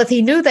 Well, if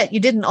he knew that you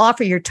didn't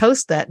offer your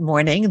toast that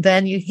morning,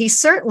 then he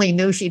certainly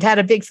knew she'd had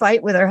a big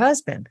fight with her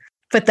husband.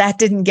 But that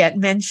didn't get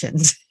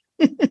mentioned.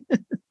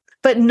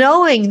 But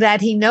knowing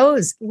that he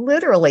knows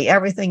literally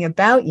everything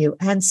about you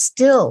and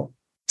still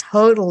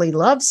totally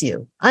loves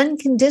you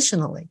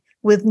unconditionally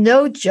with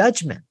no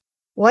judgment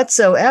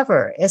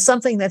whatsoever is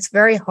something that's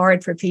very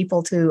hard for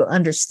people to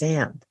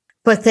understand.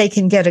 But they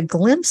can get a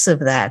glimpse of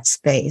that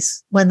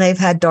space when they've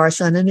had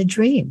darshan in a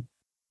dream.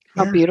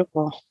 How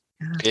beautiful.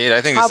 Kate,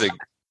 I think this is a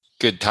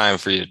good time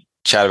for you to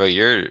chat about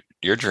your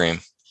dream.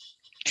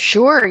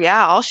 Sure.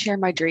 Yeah, I'll share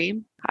my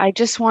dream. I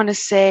just want to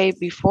say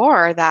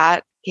before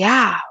that,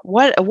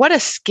 what a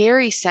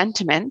scary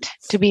sentiment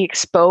to be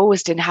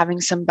exposed and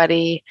having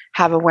somebody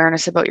have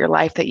awareness about your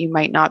life that you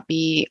might not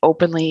be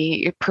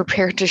openly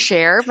prepared to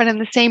share. But in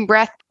the same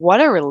breath,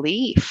 what a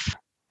relief.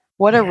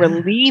 What a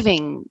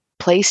relieving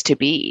place to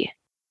be.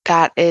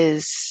 That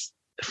is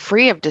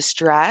free of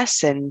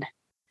distress. And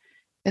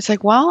it's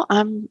like, well,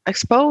 I'm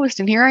exposed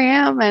and here I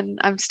am and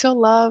I'm still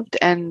loved.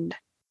 And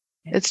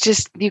it's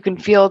just, you can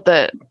feel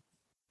the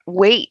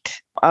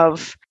weight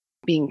of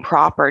being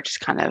proper just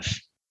kind of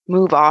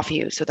move off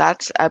you. So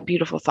that's a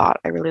beautiful thought.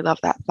 I really love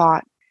that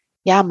thought.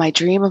 Yeah, my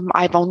dream of,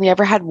 I've only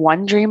ever had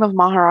one dream of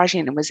Maharaji,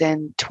 and it was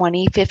in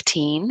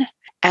 2015.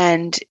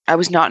 And I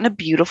was not in a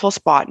beautiful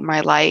spot in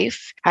my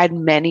life. I had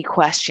many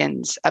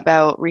questions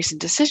about recent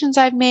decisions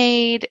I've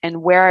made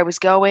and where I was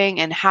going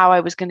and how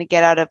I was going to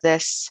get out of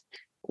this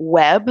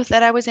web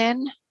that I was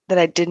in that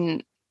I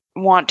didn't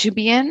want to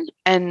be in.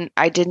 And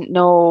I didn't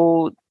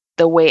know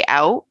the way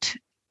out.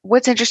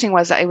 What's interesting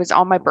was that it was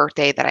on my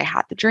birthday that I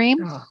had the dream.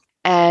 Oh.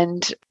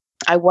 And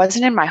I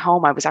wasn't in my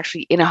home. I was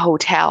actually in a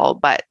hotel,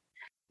 but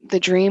the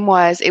dream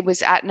was, it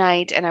was at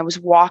night and I was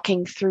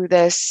walking through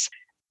this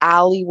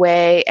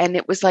alleyway and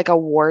it was like a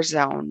war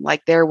zone.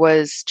 Like there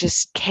was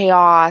just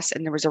chaos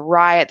and there was a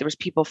riot. There was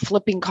people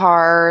flipping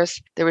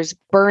cars. There was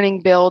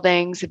burning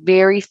buildings,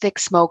 very thick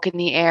smoke in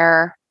the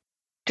air,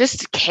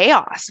 just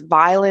chaos,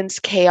 violence,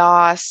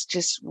 chaos,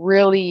 just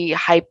really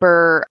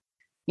hyper,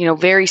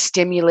 very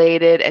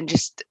stimulated, and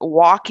just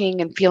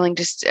walking and feeling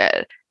just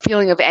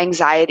feeling of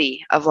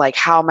anxiety of like,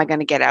 how am I going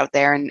to get out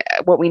there? And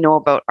what we know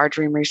about our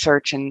dream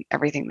research and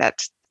everything,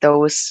 that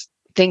those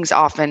things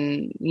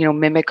often,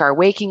 mimic our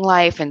waking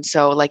life. And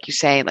so, like you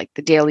say, like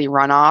the daily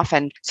runoff.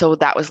 And so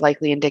that was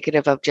likely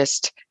indicative of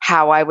just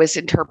how I was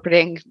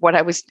interpreting what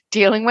I was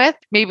dealing with,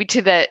 maybe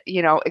to the,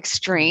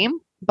 extreme.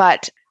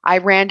 But I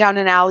ran down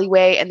an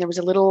alleyway and there was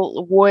a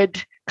little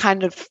wood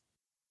kind of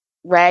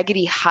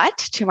raggedy hut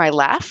to my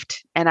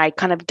left. And I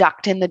kind of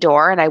ducked in the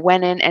door and I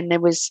went in and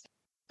it was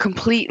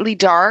completely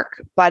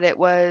dark, but it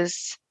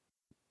was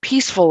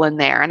peaceful in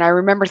there. And I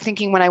remember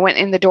thinking when I went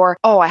in the door,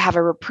 oh, I have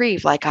a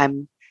reprieve, like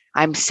I'm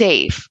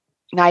safe.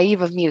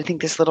 Naive of me to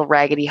think this little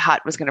raggedy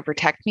hut was going to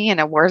protect me in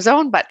a war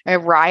zone, but a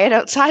riot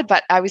outside.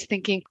 But I was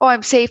thinking, oh,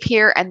 I'm safe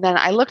here. And then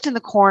I looked in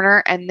the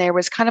corner and there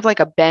was kind of like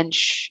a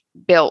bench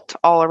built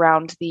all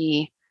around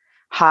the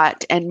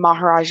hut. And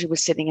Maharaji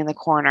was sitting in the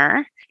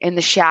corner in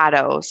the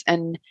shadows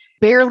and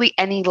barely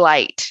any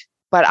light,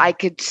 but I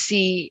could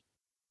see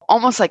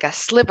almost like a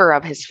sliver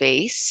of his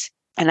face.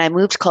 And I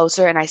moved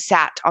closer and I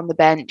sat on the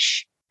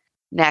bench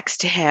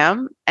next to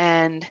him.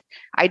 And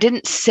I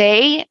didn't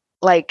say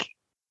like,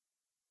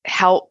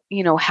 help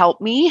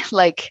me,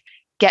 like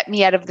get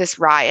me out of this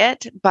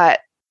riot. But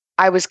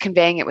I was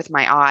conveying it with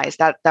my eyes.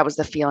 That was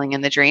the feeling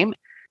in the dream.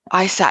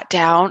 I sat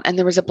down and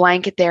there was a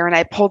blanket there and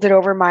I pulled it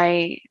over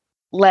my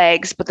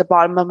legs, but the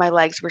bottom of my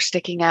legs were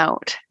sticking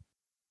out.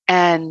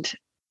 And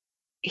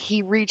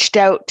he reached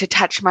out to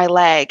touch my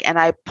leg and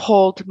I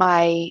pulled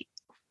my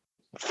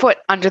foot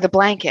under the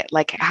blanket,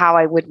 like how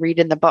I would read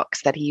in the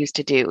books that he used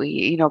to do,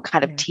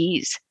 kind of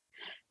tease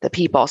the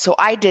people. So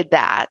I did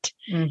that.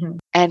 Mm-hmm.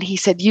 And he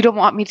said, you don't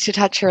want me to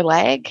touch your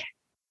leg?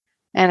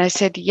 And I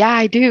said, yeah,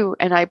 I do.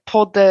 And I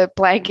pulled the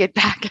blanket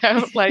back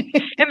out, like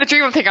in the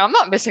dream, I'm thinking, I'm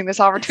not missing this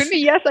opportunity.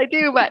 Yes, I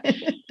do. But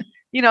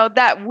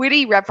that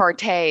witty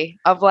repartee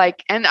of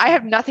like, and I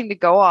have nothing to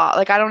go off.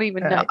 Like, I don't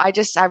even know.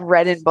 I've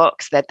read in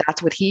books that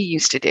that's what he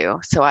used to do.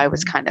 So I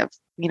was kind of,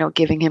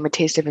 giving him a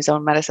taste of his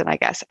own medicine, I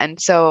guess.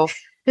 And so,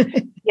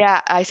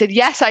 yeah, I said,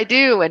 yes, I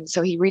do. And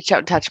so he reached out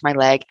and touched my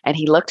leg and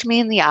he looked me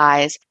in the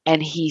eyes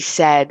and he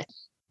said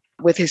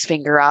with his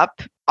finger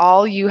up,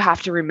 all you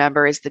have to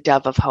remember is the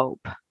dove of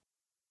hope.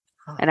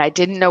 And I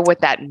didn't know what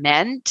that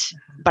meant,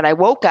 but I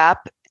woke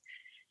up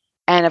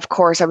and of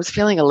course I was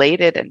feeling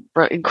elated and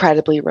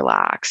incredibly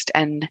relaxed.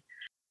 And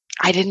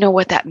I didn't know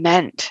what that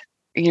meant.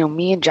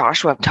 Me and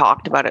Joshua have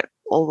talked about it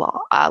a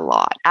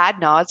lot ad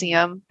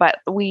nauseum, but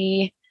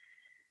we,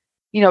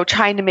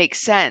 trying to make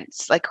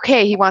sense, like,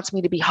 okay, he wants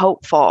me to be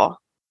hopeful.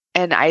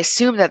 And I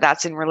assume that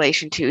that's in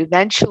relation to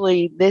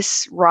eventually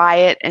this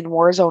riot and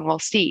war zone will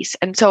cease.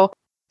 And so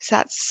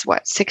that's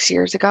 6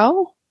 years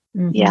ago.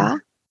 Mm-hmm. Yeah.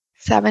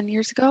 7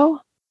 years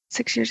ago,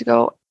 6 years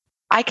ago,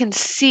 I can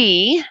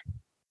see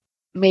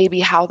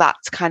maybe how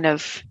that's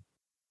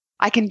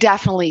I can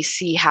definitely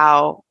see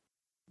how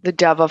the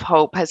dove of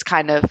hope has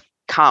kind of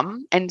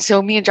come. And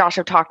so me and Josh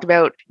have talked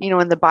about,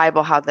 in the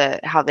Bible, how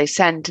they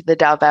send the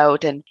dove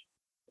out, and,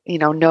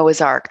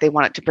 Noah's Ark, they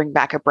want it to bring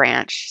back a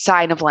branch,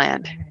 sign of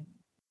land.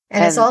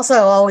 And it's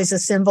also always a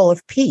symbol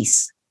of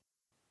peace,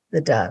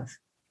 the dove.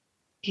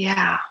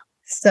 Yeah.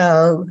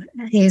 So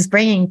he's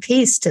bringing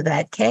peace to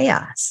that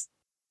chaos.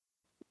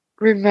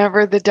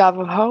 Remember the dove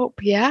of hope.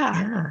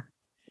 Yeah.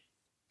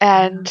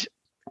 And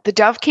the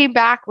dove came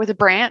back with a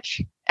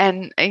branch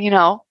and,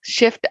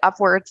 shift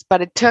upwards,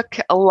 but it took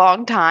a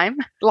long time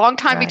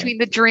right. Between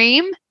the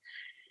dream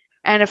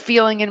and a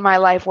feeling in my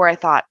life where I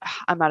thought,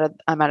 I'm out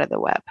of the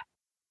web.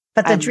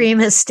 But the dream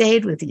has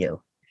stayed with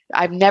you.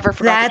 I've never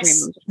forgot the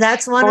dream.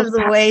 That's one of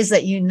the ways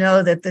that you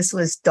know that this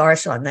was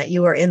Darshan, that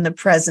you were in the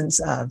presence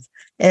of,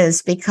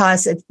 is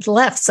because it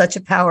left such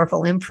a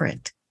powerful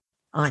imprint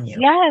on you.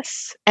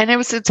 Yes. And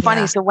it's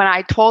funny. So when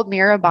I told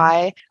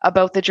Mirabai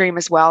about the dream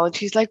as well, and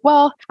she's like,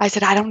 well, I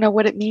said, I don't know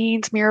what it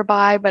means,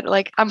 Mirabai, but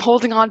like, I'm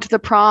holding on to the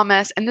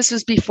promise. And this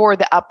was before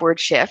the upward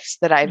shifts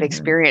that I've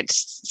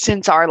experienced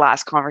since our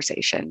last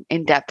conversation,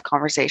 in-depth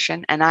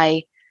conversation.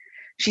 And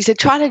she said,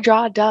 try to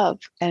draw a dove.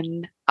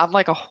 And I'm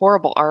like a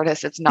horrible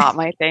artist. It's not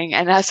my thing.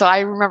 And so I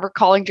remember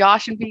calling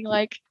Josh and being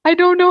like, I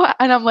don't know.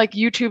 And I'm like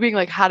YouTubing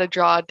like how to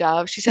draw a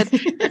dove. She said,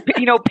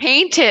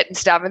 paint it and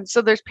stuff. And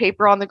so there's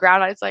paper on the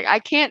ground. I was like, I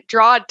can't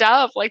draw a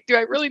dove. Like, do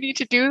I really need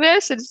to do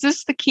this? Is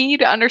this the key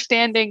to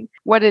understanding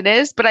what it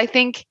is? But I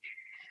think,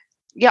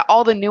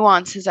 all the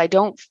nuances I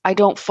don't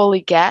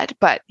fully get.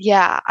 But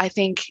I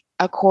think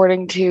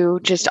according to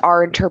just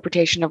our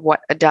interpretation of what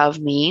a dove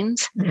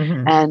means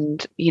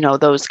and,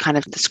 those kind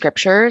of the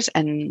scriptures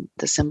and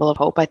the symbol of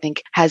hope, I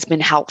think has been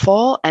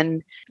helpful.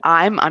 And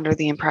I'm under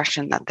the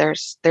impression that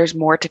there's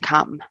more to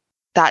come.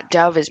 That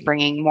dove is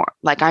bringing more,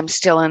 like I'm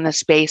still in the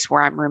space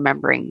where I'm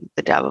remembering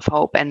the dove of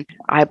hope. And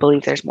I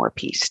believe there's more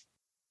peace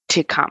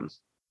to come,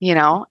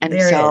 and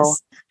there so,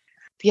 is.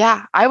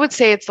 I would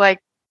say it's like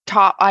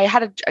top. I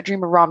had a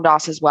dream of Ram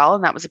Dass as well.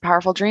 And that was a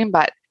powerful dream,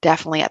 but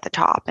definitely at the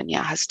top, and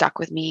has stuck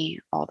with me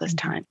all this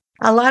time.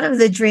 A lot of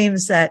the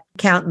dreams that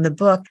count in the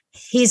book,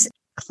 he's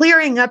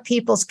clearing up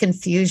people's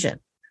confusion.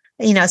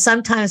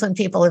 Sometimes when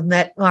people have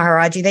met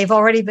Maharaji, they've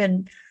already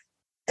been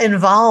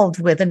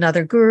involved with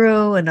another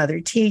guru, another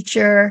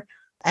teacher,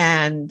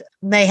 and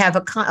may have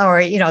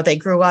they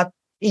grew up,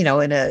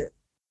 in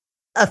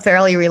a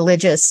fairly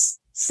religious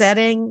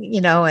setting,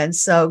 and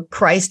so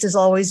Christ has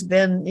always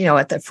been,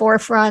 at the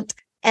forefront.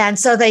 And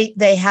so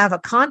they have a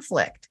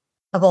conflict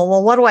of,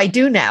 well, what do I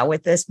do now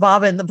with this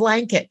Baba in the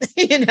blanket,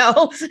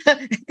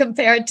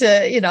 compared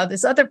to,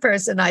 this other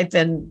person I've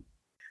been,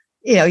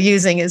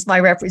 using as my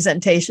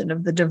representation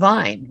of the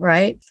divine,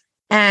 right?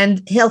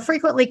 And he'll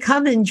frequently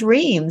come in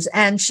dreams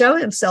and show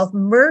himself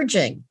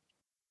merging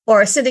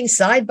or sitting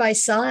side by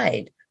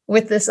side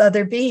with this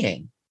other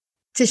being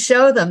to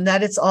show them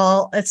that it's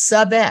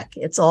sub-ek,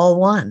 it's all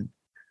one.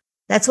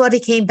 That's what he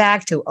came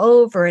back to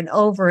over and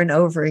over and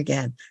over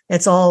again.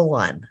 It's all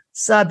one,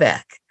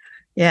 sub-ek.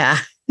 Yeah.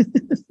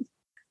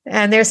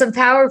 And there's some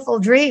powerful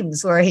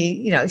dreams where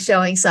he,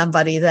 showing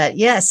somebody that,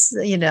 yes,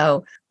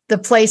 the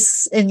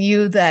place in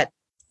you that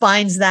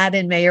finds that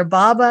in Meher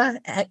Baba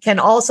can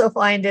also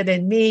find it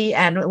in me,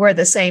 and we're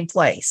the same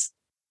place.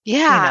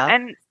 Yeah.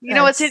 And,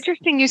 it's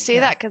interesting you say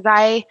that, because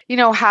I,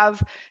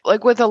 have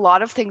like with a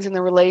lot of things in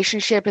the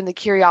relationship and the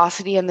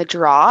curiosity and the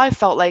draw, I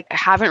felt like I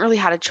haven't really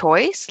had a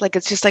choice. Like,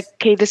 it's just like,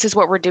 okay, this is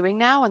what we're doing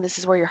now. And this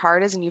is where your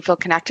heart is. And you feel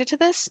connected to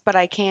this, but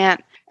I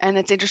can't. And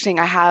it's interesting.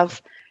 I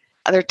have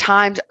other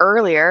times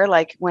earlier,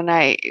 like when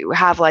I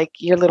have like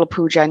your little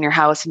puja in your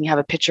house and you have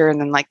a picture, and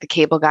then like the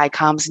cable guy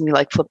comes and you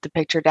like flip the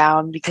picture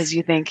down because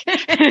you think,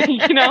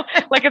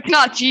 like it's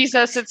not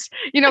Jesus, it's,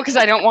 because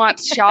I don't want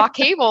Shaw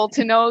Cable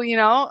to know,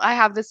 I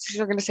have this,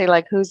 you're going to say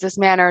like, who's this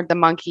man or the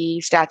monkey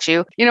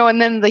statue,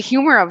 and then the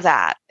humor of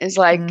that is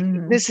like,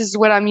 this is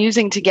what I'm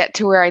using to get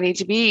to where I need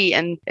to be.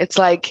 And it's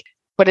like,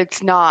 but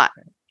it's not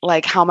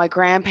like how my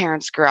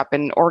grandparents grew up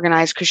in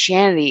organized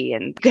Christianity,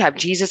 and you could have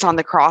Jesus on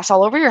the cross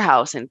all over your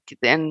house and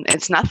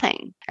it's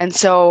nothing. And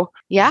so,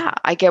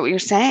 I get what you're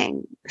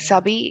saying,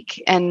 Sabik.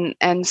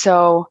 And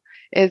so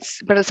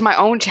but it's my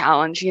own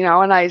challenge,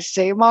 and I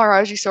say,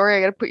 Maharaji, sorry,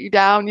 I got to put you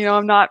down.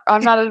 I'm not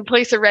at a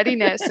place of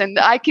readiness, and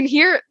I can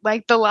hear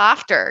like the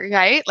laughter,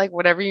 right? Like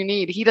whatever you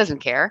need. He doesn't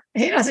care.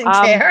 He doesn't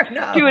care.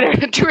 No. Do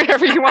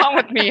whatever you want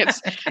with me.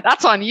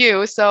 That's on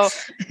you. So,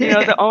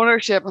 the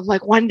ownership, I'm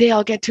like, one day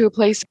I'll get to a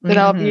place that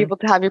I'll be able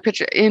to have your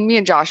picture. And me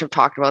and Josh have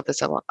talked about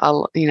this a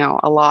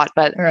lot,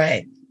 but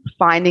right.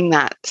 Finding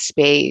that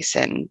space.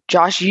 And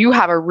Josh, you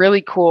have a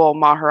really cool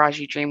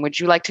Maharaji dream. Would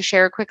you like to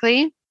share it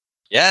quickly?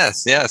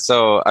 Yes. Yeah.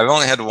 So I've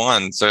only had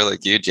one, sort of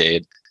like you,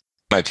 Jade.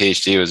 My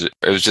PhD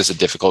was just a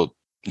difficult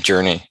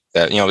journey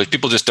that,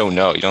 people just don't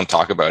know. You don't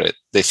talk about it.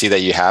 They see that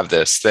you have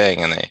this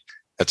thing and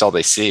that's all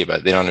they see,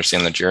 but they don't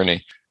understand the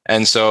journey.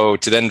 And so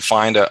to then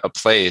find a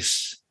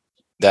place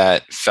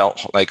that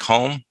felt like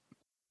home,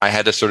 I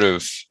had to sort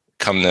of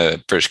come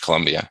to British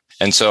Columbia.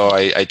 And so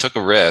I took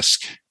a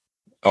risk.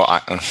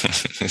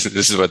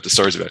 This is what the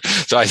story's about.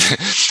 So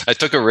I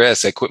took a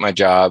risk. I quit my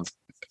job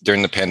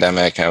during the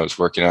pandemic. I was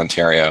working in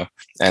Ontario,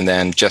 and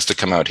then just to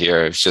come out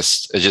here, it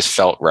just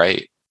felt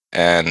right.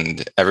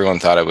 And everyone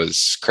thought I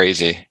was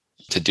crazy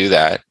to do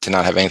that, to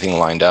not have anything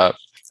lined up.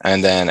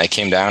 And then I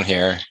came down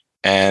here,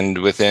 and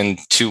within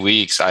 2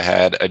 weeks, I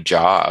had a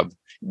job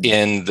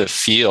in the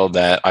field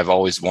that I've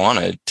always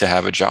wanted to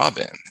have a job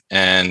in.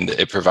 And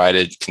it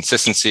provided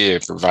consistency.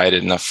 It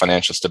provided enough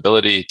financial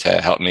stability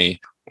to help me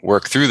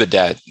work through the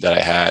debt that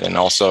I had, and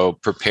also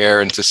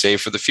prepare and to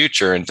save for the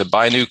future and to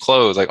buy new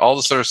clothes, like all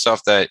the sort of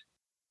stuff that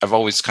I've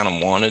always kind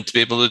of wanted to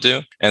be able to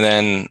do. And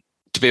then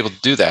to be able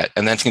to do that,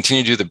 and then to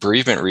continue to do the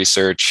bereavement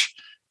research.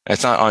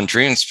 It's not on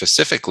dreams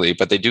specifically,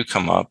 but they do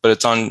come up, but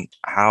it's on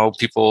how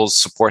people's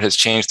support has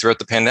changed throughout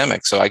the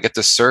pandemic. So I get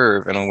to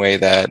serve in a way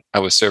that I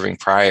was serving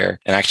prior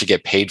and actually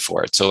get paid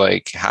for it. So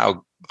like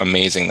how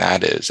amazing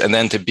that is. And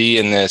then to be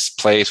in this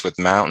place with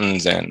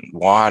mountains and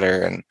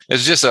water, and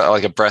it's just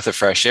like a breath of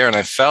fresh air. And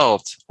I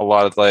felt a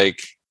lot of,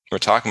 like we were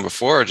talking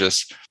before,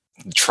 just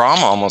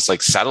trauma almost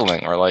like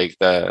settling, or like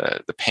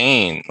the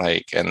pain,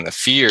 like, and the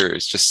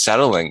fears just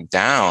settling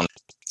down.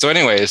 So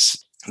anyways,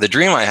 the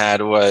dream I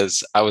had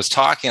was I was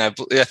talking, I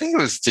think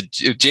it was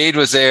Jade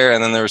was there,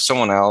 and then there was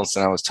someone else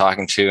and I was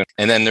talking to,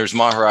 and then there's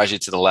Maharaji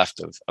to the left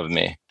of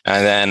me.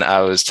 And then I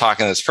was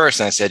talking to this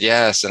person. I said,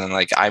 yes. And then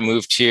like I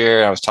moved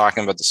here. I was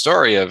talking about the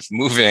story of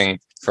moving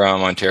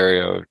from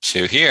Ontario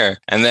to here.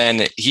 And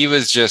then he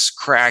was just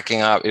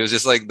cracking up. It was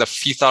just like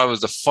he thought it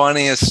was the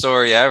funniest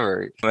story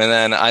ever. And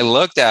then I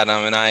looked at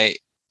him and I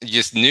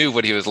just knew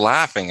what he was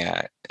laughing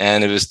at.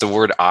 And it was the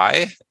word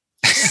I.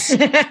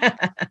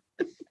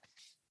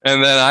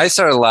 And then I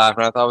started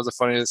laughing. I thought it was the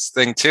funniest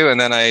thing too.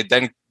 And then I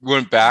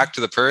went back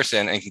to the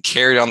person and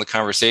carried on the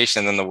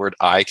conversation. And then the word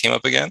I came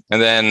up again.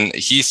 And then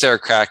he started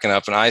cracking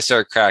up and I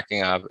started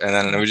cracking up. And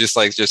then we just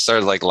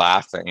started like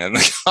laughing, and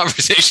the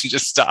conversation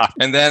just stopped.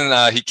 And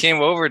then he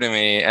came over to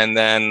me, and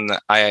then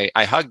I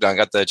hugged him. I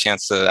got the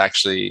chance to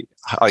actually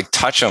like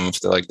touch him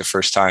for like the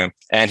first time.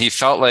 And he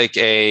felt like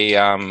a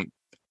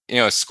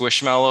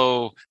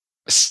Squishmallow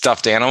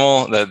stuffed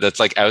animal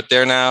that's like out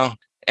there now.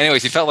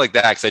 Anyways, he felt like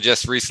that because I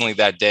just recently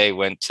that day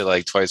went to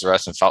like Toys R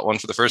Us and felt one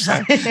for the first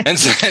time. And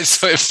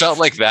so it felt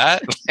like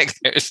that. Like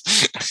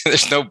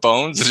there's no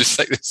bones. It's just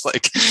like this,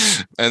 like,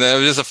 and then it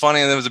was just and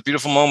it was a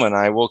beautiful moment.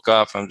 I woke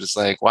up, I'm just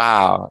like,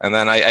 wow. And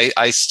then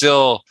I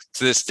still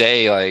to this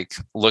day, like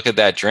look at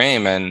that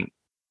dream, and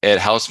it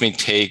helps me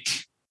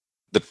take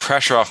the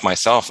pressure off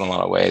myself in a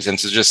lot of ways, and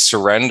to just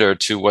surrender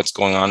to what's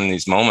going on in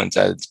these moments.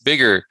 That it's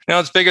bigger,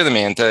 it's bigger than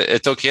me, and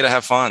it's okay to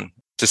have fun,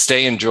 to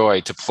stay in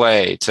joy, to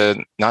play,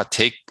 to not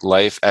take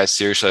life as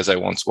seriously as I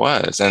once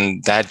was.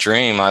 And that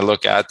dream, I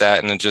look at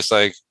that and it's just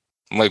like,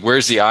 I'm like,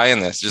 where's the I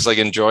in this? Just like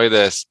enjoy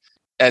this.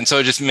 And so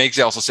it just makes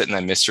you also sit in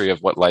that mystery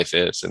of what life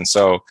is. And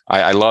so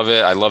I love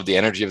it. I love the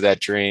energy of that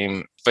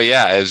dream. But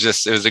yeah, it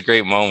was a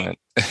great moment.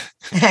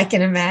 I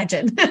can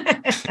imagine.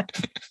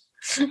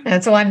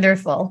 That's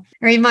wonderful.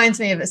 It reminds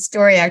me of a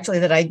story actually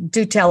that I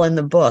do tell in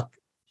the book,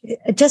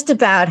 just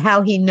about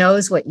how he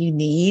knows what you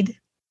need.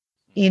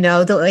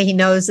 The way he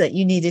knows that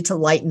you needed to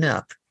lighten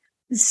up.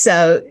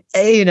 So,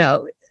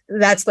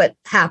 that's what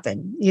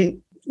happened.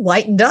 You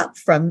lightened up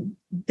from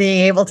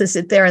being able to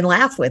sit there and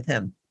laugh with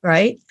him,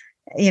 right?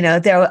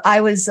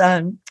 I was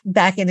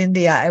back in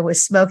India, I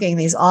was smoking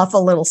these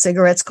awful little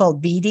cigarettes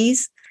called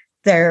beedies.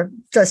 They're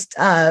just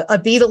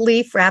a betel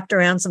leaf wrapped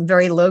around some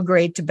very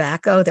low-grade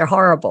tobacco. They're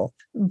horrible.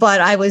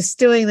 But I was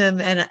doing them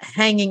and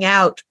hanging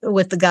out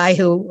with the guy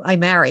who I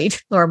married,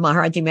 or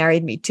Maharaji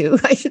married me to,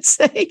 I should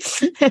say.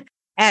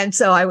 And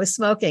so I was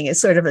smoking as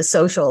sort of a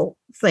social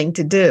thing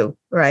to do,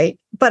 right?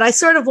 But I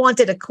sort of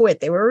wanted to quit.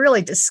 They were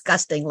really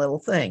disgusting little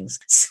things.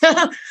 So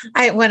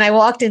when I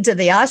walked into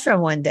the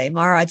ashram one day,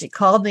 Maharaji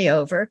called me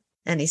over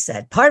and he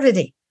said,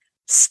 Parvati,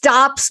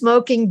 stop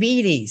smoking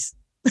beedies.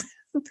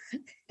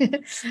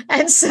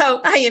 And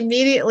so I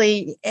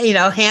immediately,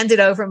 handed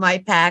over my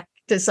pack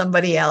to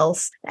somebody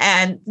else.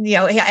 And,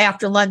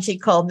 after lunch, he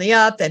called me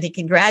up and he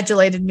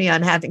congratulated me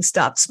on having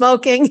stopped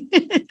smoking.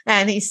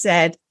 And he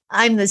said,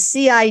 I'm the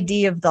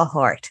CID of the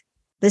heart.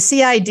 The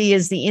CID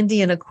is the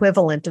Indian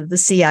equivalent of the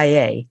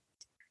CIA.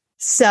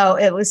 So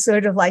it was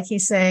sort of like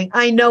he's saying,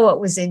 I know what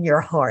was in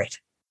your heart.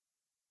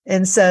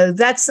 And so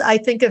I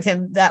think of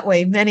him that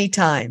way many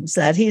times,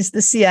 that he's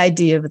the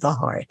CID of the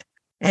heart.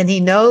 And he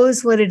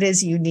knows what it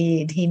is you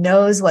need. He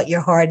knows what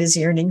your heart is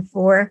yearning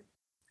for.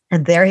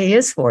 And there he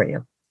is for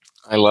you.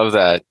 I love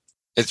that.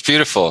 It's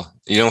beautiful.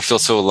 You don't feel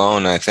so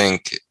alone. I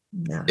think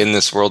in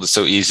this world, it's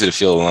so easy to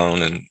feel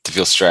alone and to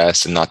feel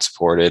stressed and not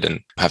supported and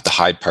have to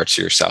hide parts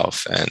of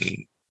yourself.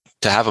 And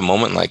to have a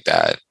moment like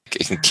that,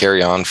 it can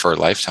carry on for a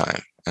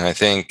lifetime. And I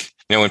think,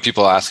 when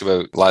people ask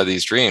about a lot of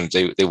these dreams,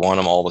 they want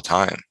them all the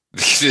time.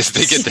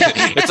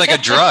 It's like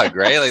a drug,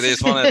 right? Like they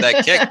just want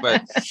that kick.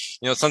 But,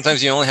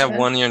 sometimes you only have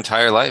one in your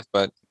entire life,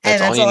 but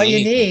that's all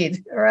you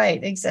need.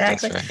 Right.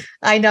 Exactly. That's right.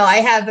 I know. I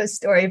have a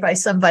story by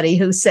somebody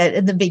who said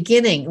in the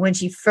beginning, when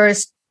she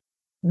first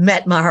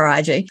met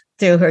Maharaji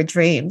through her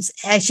dreams,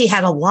 and she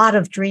had a lot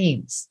of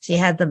dreams. She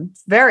had them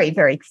very,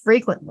 very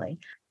frequently.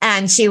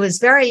 And she was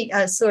very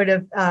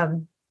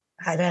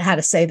I don't know how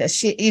to say this.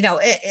 She,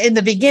 in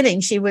the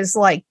beginning, she was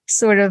like,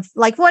 sort of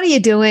like, what are you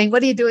doing?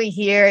 What are you doing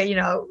here?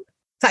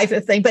 Type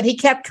of thing. But he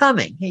kept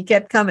coming. He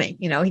kept coming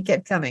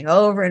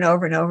over and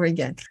over and over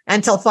again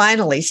until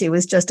finally she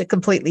was just a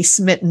completely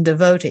smitten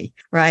devotee.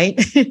 Right.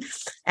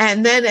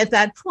 And then at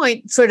that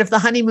point, sort of the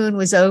honeymoon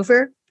was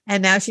over.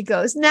 And now she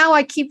goes, now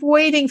I keep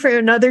waiting for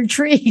another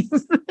dream.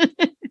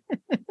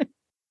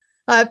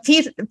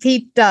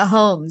 Pete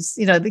Holmes,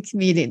 the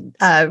comedian,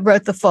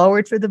 wrote the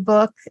foreword for the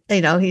book.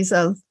 He's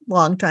a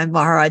longtime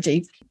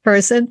Maharaji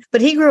person,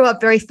 but he grew up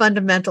very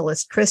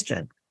fundamentalist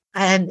Christian,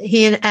 and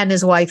he and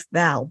his wife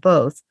Val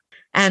both.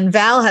 And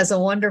Val has a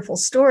wonderful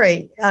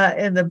story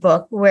in the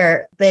book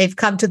where they've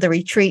come to the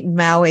retreat in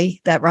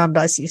Maui that Ram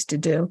Dass used to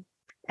do,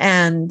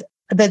 and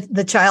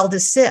the child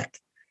is sick.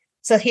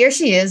 So here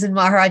she is in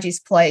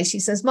Maharaji's place. She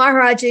says,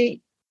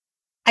 Maharaji,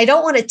 I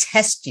don't want to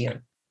test you,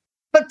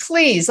 but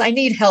please, I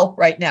need help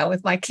right now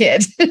with my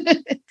kid.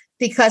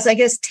 Because I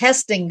guess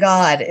testing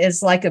God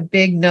is like a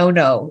big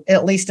no-no,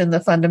 at least in the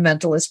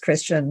fundamentalist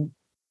Christian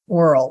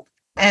world.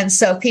 And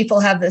so people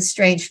have this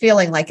strange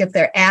feeling like if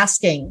they're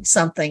asking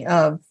something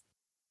of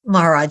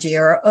Maharaji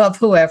or of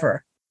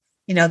whoever,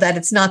 that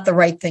it's not the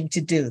right thing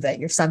to do, that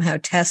you're somehow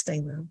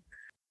testing them.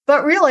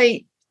 But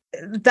really,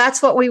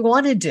 that's what we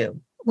want to do.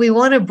 We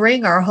want to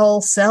bring our whole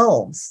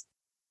selves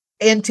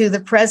into the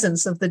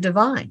presence of the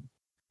divine.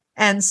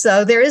 And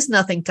so there is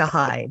nothing to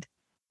hide,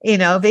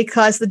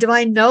 because the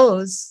divine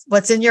knows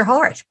what's in your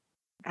heart.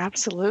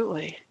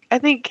 Absolutely. I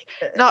think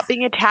not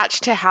being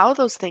attached to how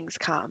those things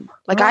come.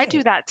 Like Right. I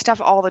do that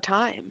stuff all the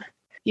time.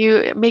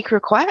 You make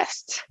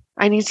requests.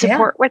 I need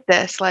support with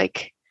this.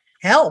 Like,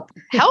 Help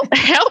me,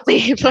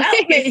 please.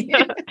 Help me.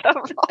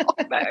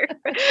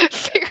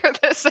 Figure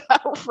this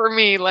out for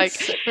me. Like,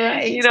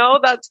 Right.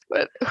 that's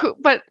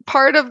but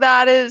part of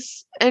that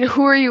is, and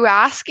who are you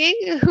asking?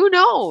 Who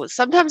knows?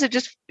 Sometimes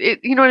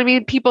you know what I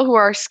mean? People who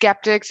are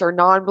skeptics or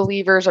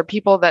non-believers or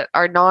people that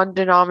are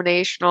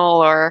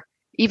non-denominational or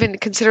even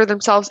consider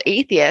themselves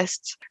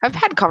atheists. I've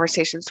had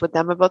conversations with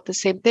them about the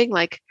same thing.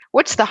 Like,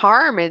 what's the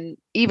harm in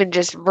even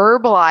just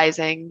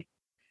verbalizing?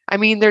 I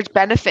mean, there's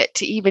benefit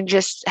to even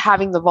just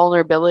having the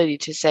vulnerability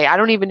to say, I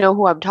don't even know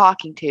who I'm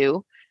talking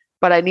to,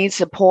 but I need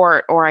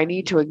support, or I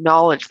need to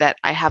acknowledge that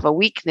I have a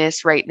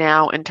weakness right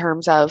now in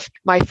terms of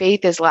my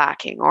faith is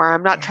lacking, or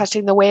I'm not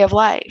trusting the way of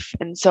life.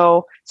 And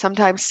so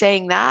sometimes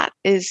saying that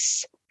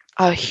is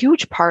a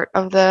huge part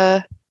of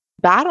the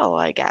battle,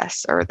 I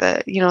guess, or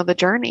the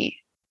journey.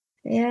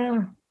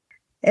 Yeah.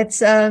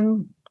 It's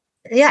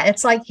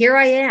it's like, here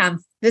I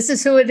am. This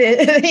is who it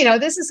is.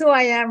 This is who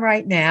I am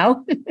right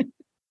now.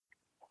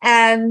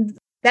 And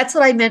that's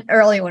what I meant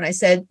earlier when I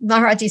said,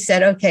 Maharaji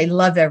said, okay,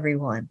 love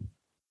everyone.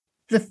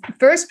 The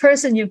first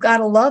person you've got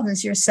to love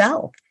is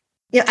yourself.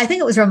 Yeah, I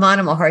think it was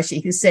Ramana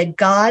Maharshi who said,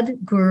 God,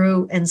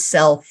 Guru, and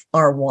self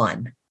are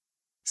one.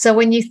 So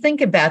when you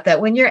think about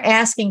that, when you're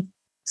asking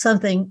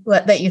something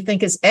that you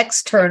think is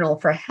external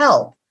for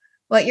help,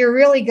 what you're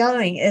really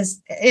going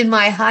is, in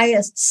my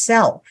highest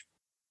self,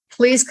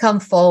 please come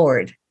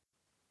forward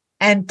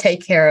and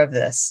take care of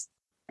this.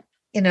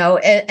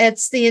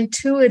 It's the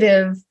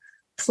intuitive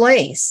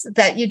place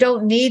that you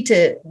don't need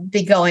to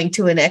be going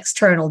to an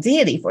external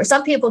deity for.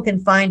 Some people can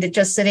find it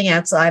just sitting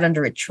outside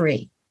under a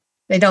tree.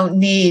 They don't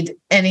need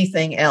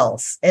anything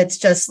else. It's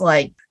just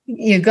like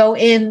you go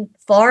in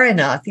far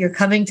enough, you're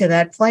coming to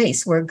that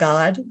place where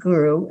God,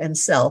 Guru, and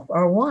self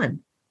are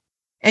one.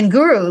 And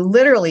Guru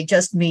literally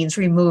just means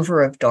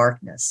remover of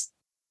darkness.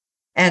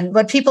 And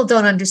what people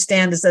don't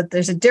understand is that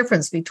there's a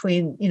difference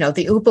between, the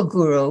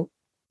Upaguru,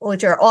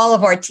 which are all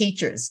of our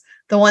teachers,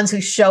 the ones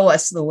who show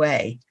us the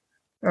way.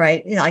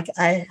 Right. Like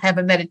I have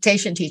a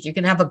meditation teacher. You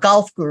can have a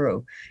golf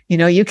guru.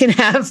 You can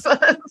have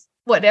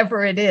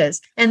whatever it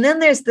is. And then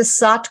there's the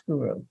Sat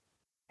Guru.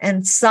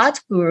 And Sat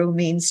Guru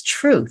means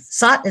truth.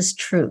 Sat is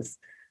truth.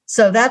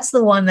 So that's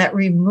the one that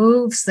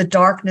removes the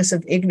darkness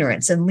of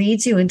ignorance and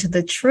leads you into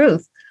the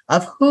truth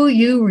of who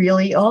you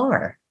really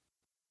are.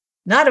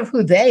 Not of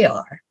who they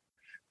are,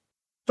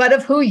 but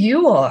of who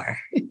you are.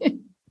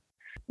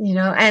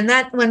 And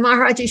that when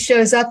Maharaji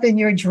shows up in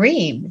your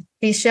dream,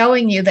 he's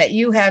showing you that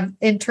you have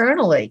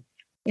internally,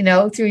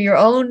 through your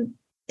own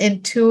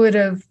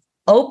intuitive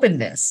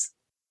openness,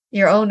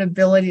 your own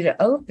ability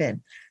to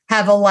open,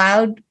 have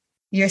allowed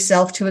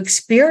yourself to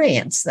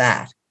experience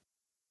that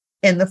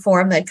in the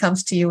form that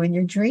comes to you in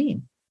your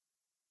dream.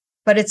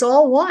 But it's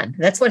all one.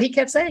 That's what he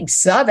kept saying.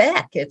 Sub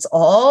ek. It's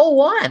all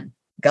one.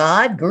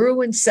 God,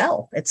 Guru, and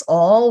self. It's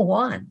all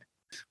one.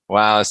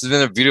 Wow, this has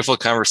been a beautiful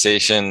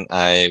conversation.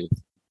 I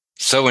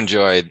so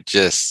enjoyed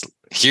just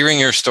hearing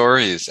your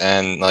stories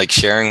and like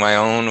sharing my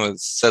own.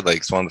 It's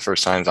one of the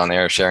first times on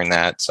air sharing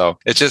that. So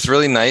it's just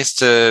really nice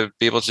to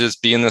be able to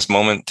just be in this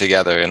moment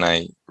together. And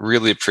I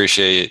really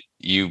appreciate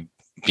you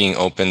being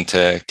open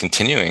to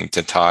continuing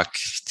to talk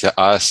to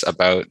us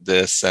about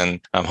this.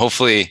 And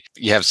hopefully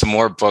you have some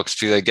more books,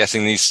 because I'm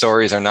guessing these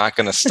stories are not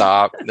going to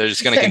stop. They're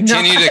just going to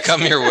continue to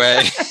come your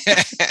way.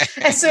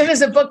 As soon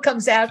as a book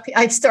comes out,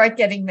 I start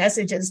getting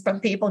messages from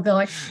people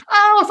going,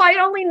 oh, if I'd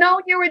only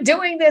known you were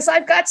doing this,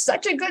 I've got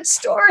such a good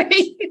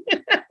story.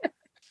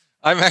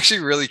 I'm actually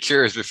really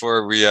curious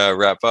before we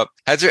wrap up.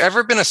 Has there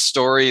ever been a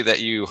story that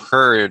you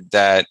heard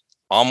that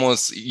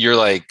almost you're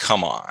like,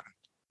 come on?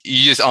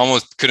 You just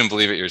almost couldn't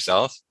believe it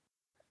yourself?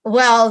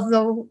 Well,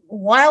 the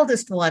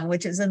wildest one,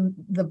 which is in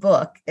the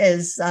book,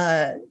 is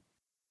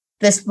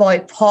this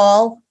boy,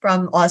 Paul,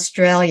 from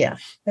Australia,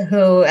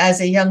 who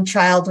as a young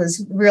child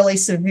was really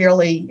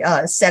severely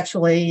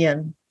sexually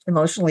and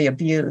emotionally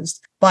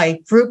abused by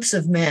groups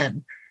of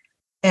men.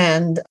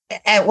 And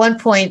at one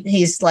point,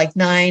 he's like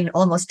 9,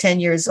 almost 10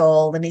 years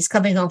old, and he's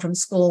coming home from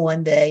school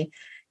one day,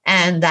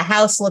 and the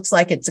house looks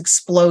like it's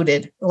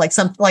exploded, like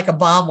a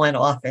bomb went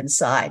off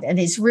inside. And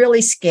he's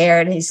really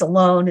scared. He's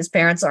alone. His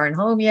parents aren't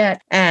home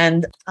yet.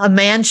 And a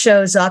man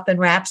shows up and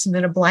wraps him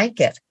in a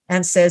blanket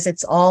and says,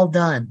 it's all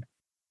done.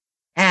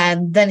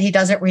 And then he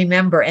doesn't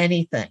remember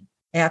anything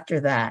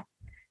after that.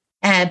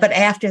 But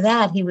after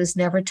that, he was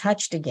never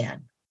touched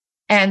again.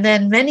 And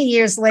then many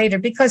years later,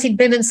 because he'd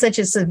been in such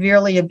a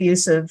severely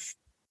abusive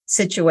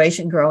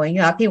situation growing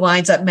up, he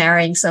winds up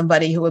marrying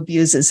somebody who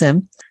abuses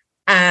him.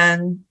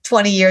 And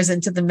 20 years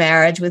into the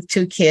marriage with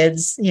 2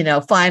 kids,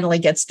 finally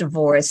gets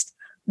divorced,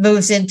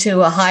 moves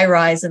into a high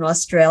rise in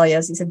Australia.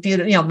 He said,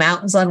 beautiful,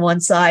 mountains on one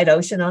side,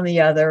 ocean on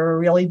the other, a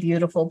really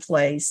beautiful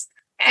place.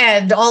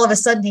 And all of a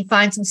sudden he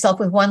finds himself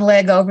with one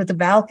leg over the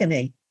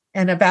balcony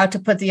and about to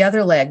put the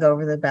other leg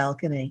over the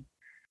balcony.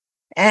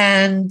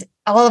 And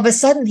all of a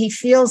sudden he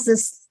feels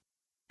this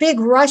big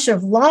rush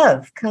of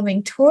love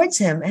coming towards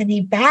him. And he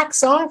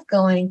backs off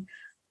going,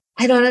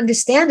 I don't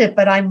understand it,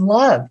 but I'm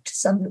loved.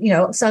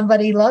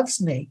 Somebody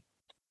loves me.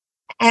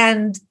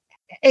 And,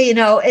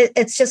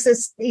 it's just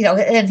this,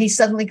 and he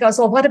suddenly goes,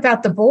 well, what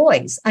about the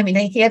boys? I mean,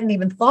 he hadn't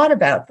even thought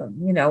about them,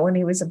 when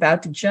he was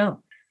about to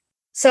jump.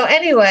 So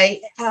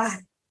anyway,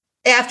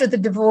 after the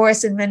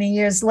divorce and many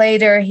years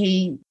later,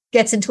 he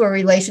gets into a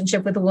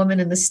relationship with a woman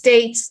in the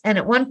States. And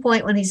at one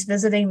point when he's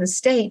visiting the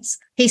States,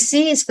 he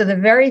sees for the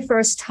very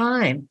first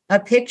time a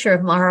picture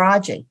of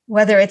Maharaji,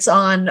 whether it's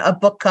on a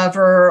book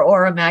cover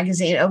or a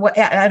magazine,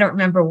 I don't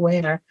remember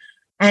where.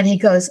 And he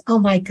goes, oh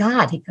my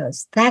God, he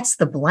goes, that's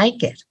the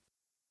blanket.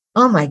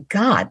 Oh my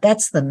God,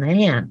 that's the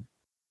man.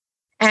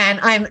 And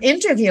I'm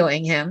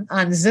interviewing him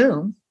on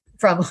Zoom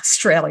from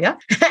Australia.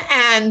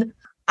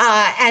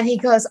 And he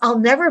goes, I'll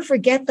never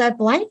forget that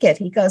blanket.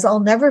 He goes, I'll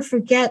never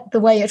forget the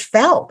way it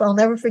felt. I'll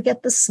never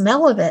forget the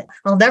smell of it.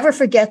 I'll never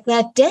forget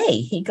that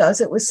day. He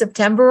goes, it was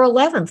September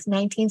 11th,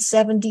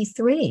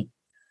 1973.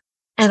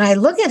 And I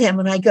look at him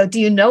and I go, do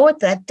you know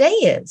what that day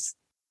is?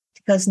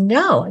 He goes,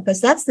 no.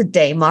 Because that's the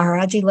day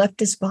Maharaji left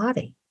his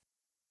body.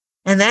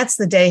 And that's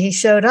the day he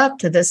showed up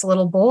to this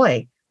little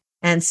boy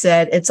and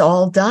said, it's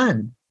all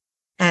done.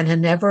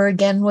 And never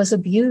again was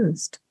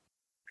abused.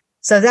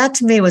 So that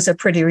to me was a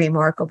pretty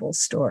remarkable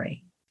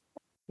story.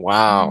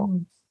 Wow.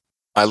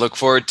 I look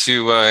forward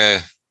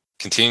to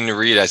continuing to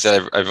read. I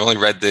said I've only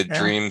read the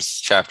Dreams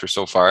chapter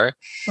so far.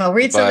 Well,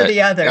 read some of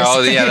the others.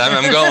 Oh, yeah,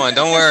 I'm going.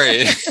 Don't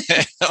worry.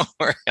 Don't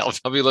worry.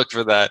 I'll be looking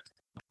for that.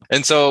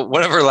 And so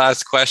one of our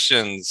last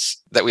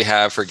questions that we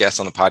have for guests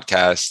on the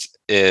podcast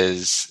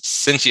is,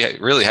 since you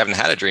really haven't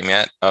had a dream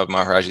yet of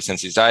Maharaji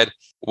since he's died,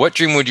 what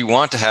dream would you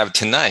want to have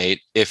tonight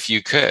if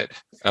you could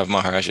of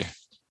Maharaji?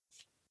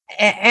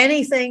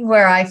 Anything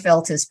where I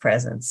felt his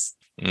presence.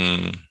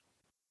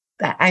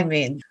 I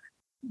mean,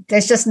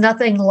 there's just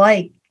nothing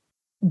like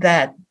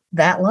that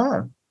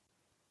love.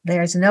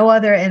 There's no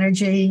other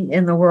energy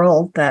in the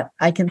world that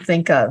I can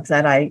think of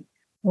that I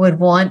would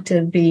want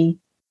to be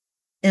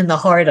in the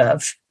heart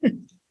of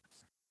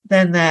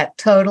than that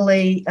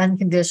totally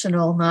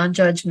unconditional,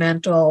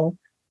 non-judgmental,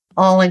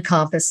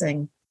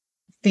 all-encompassing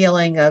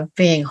feeling of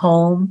being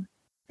home,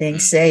 being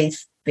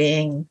safe,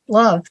 being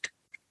loved,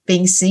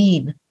 being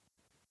seen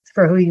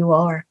for who you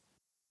are.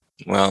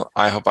 Well,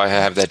 I hope I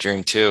have that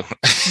dream too.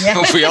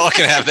 Yeah. We all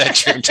can have that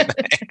dream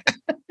tonight.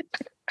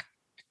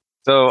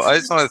 So I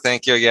just want to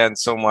thank you again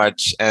so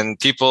much. And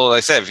people, like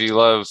I said, if you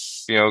love,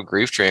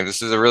 grief dreams,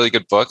 this is a really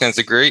good book. And it's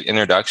a great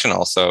introduction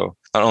also,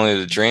 not only to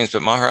the dreams,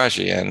 but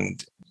Maharaji.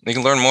 And you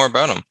can learn more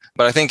about him.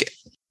 But I think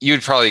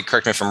you'd probably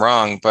correct me if I'm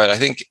wrong, but I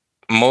think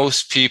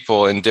most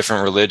people in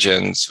different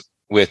religions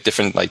with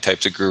different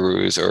types of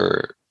gurus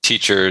or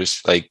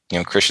teachers,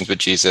 Christians with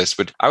Jesus,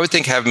 I would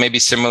think have maybe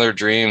similar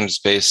dreams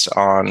based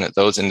on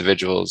those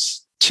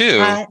individuals too.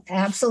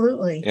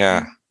 Absolutely.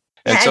 Yeah.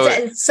 And so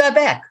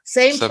Sabek,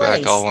 same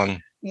place. All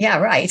one. Yeah,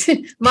 right.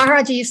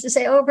 Maharaji used to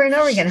say over and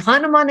over again,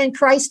 Hanuman and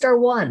Christ are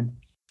one.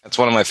 That's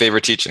one of my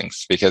favorite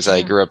teachings because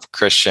I grew up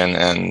Christian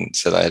and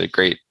said I had a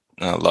great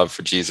love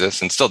for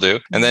Jesus and still do.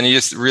 And then you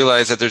just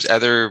realize that there's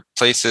other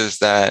places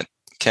that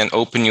can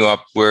open you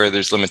up where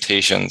there's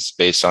limitations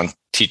based on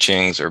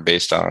teachings or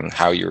based on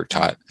how you were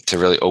taught to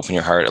really open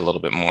your heart a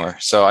little bit more.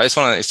 So I just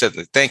want to say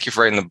thank you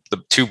for writing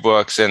the 2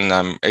 books, and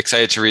I'm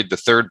excited to read the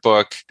 3rd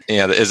book, the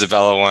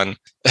Isabella one.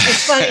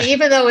 It's funny,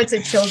 even though it's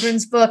a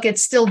children's book,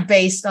 it's still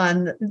based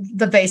on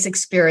the basic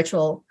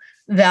spiritual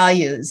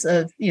values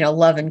of,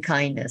 love and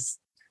kindness.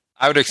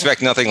 I would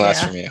expect nothing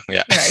less from you.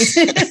 Yeah.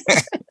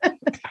 Right.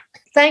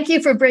 Thank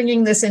you for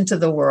bringing this into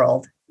the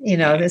world.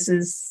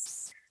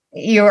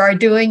 You are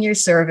doing your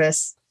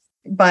service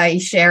by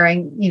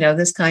sharing,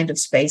 this kind of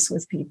space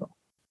with people.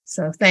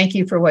 So thank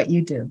you for what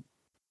you do.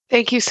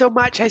 Thank you so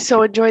much. I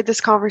so enjoyed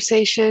this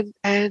conversation,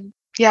 and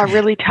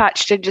really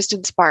touched and just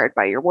inspired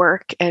by your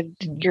work and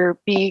your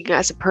being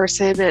as a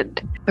person,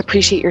 and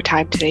appreciate your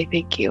time today.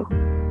 Thank you.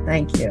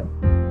 Thank you.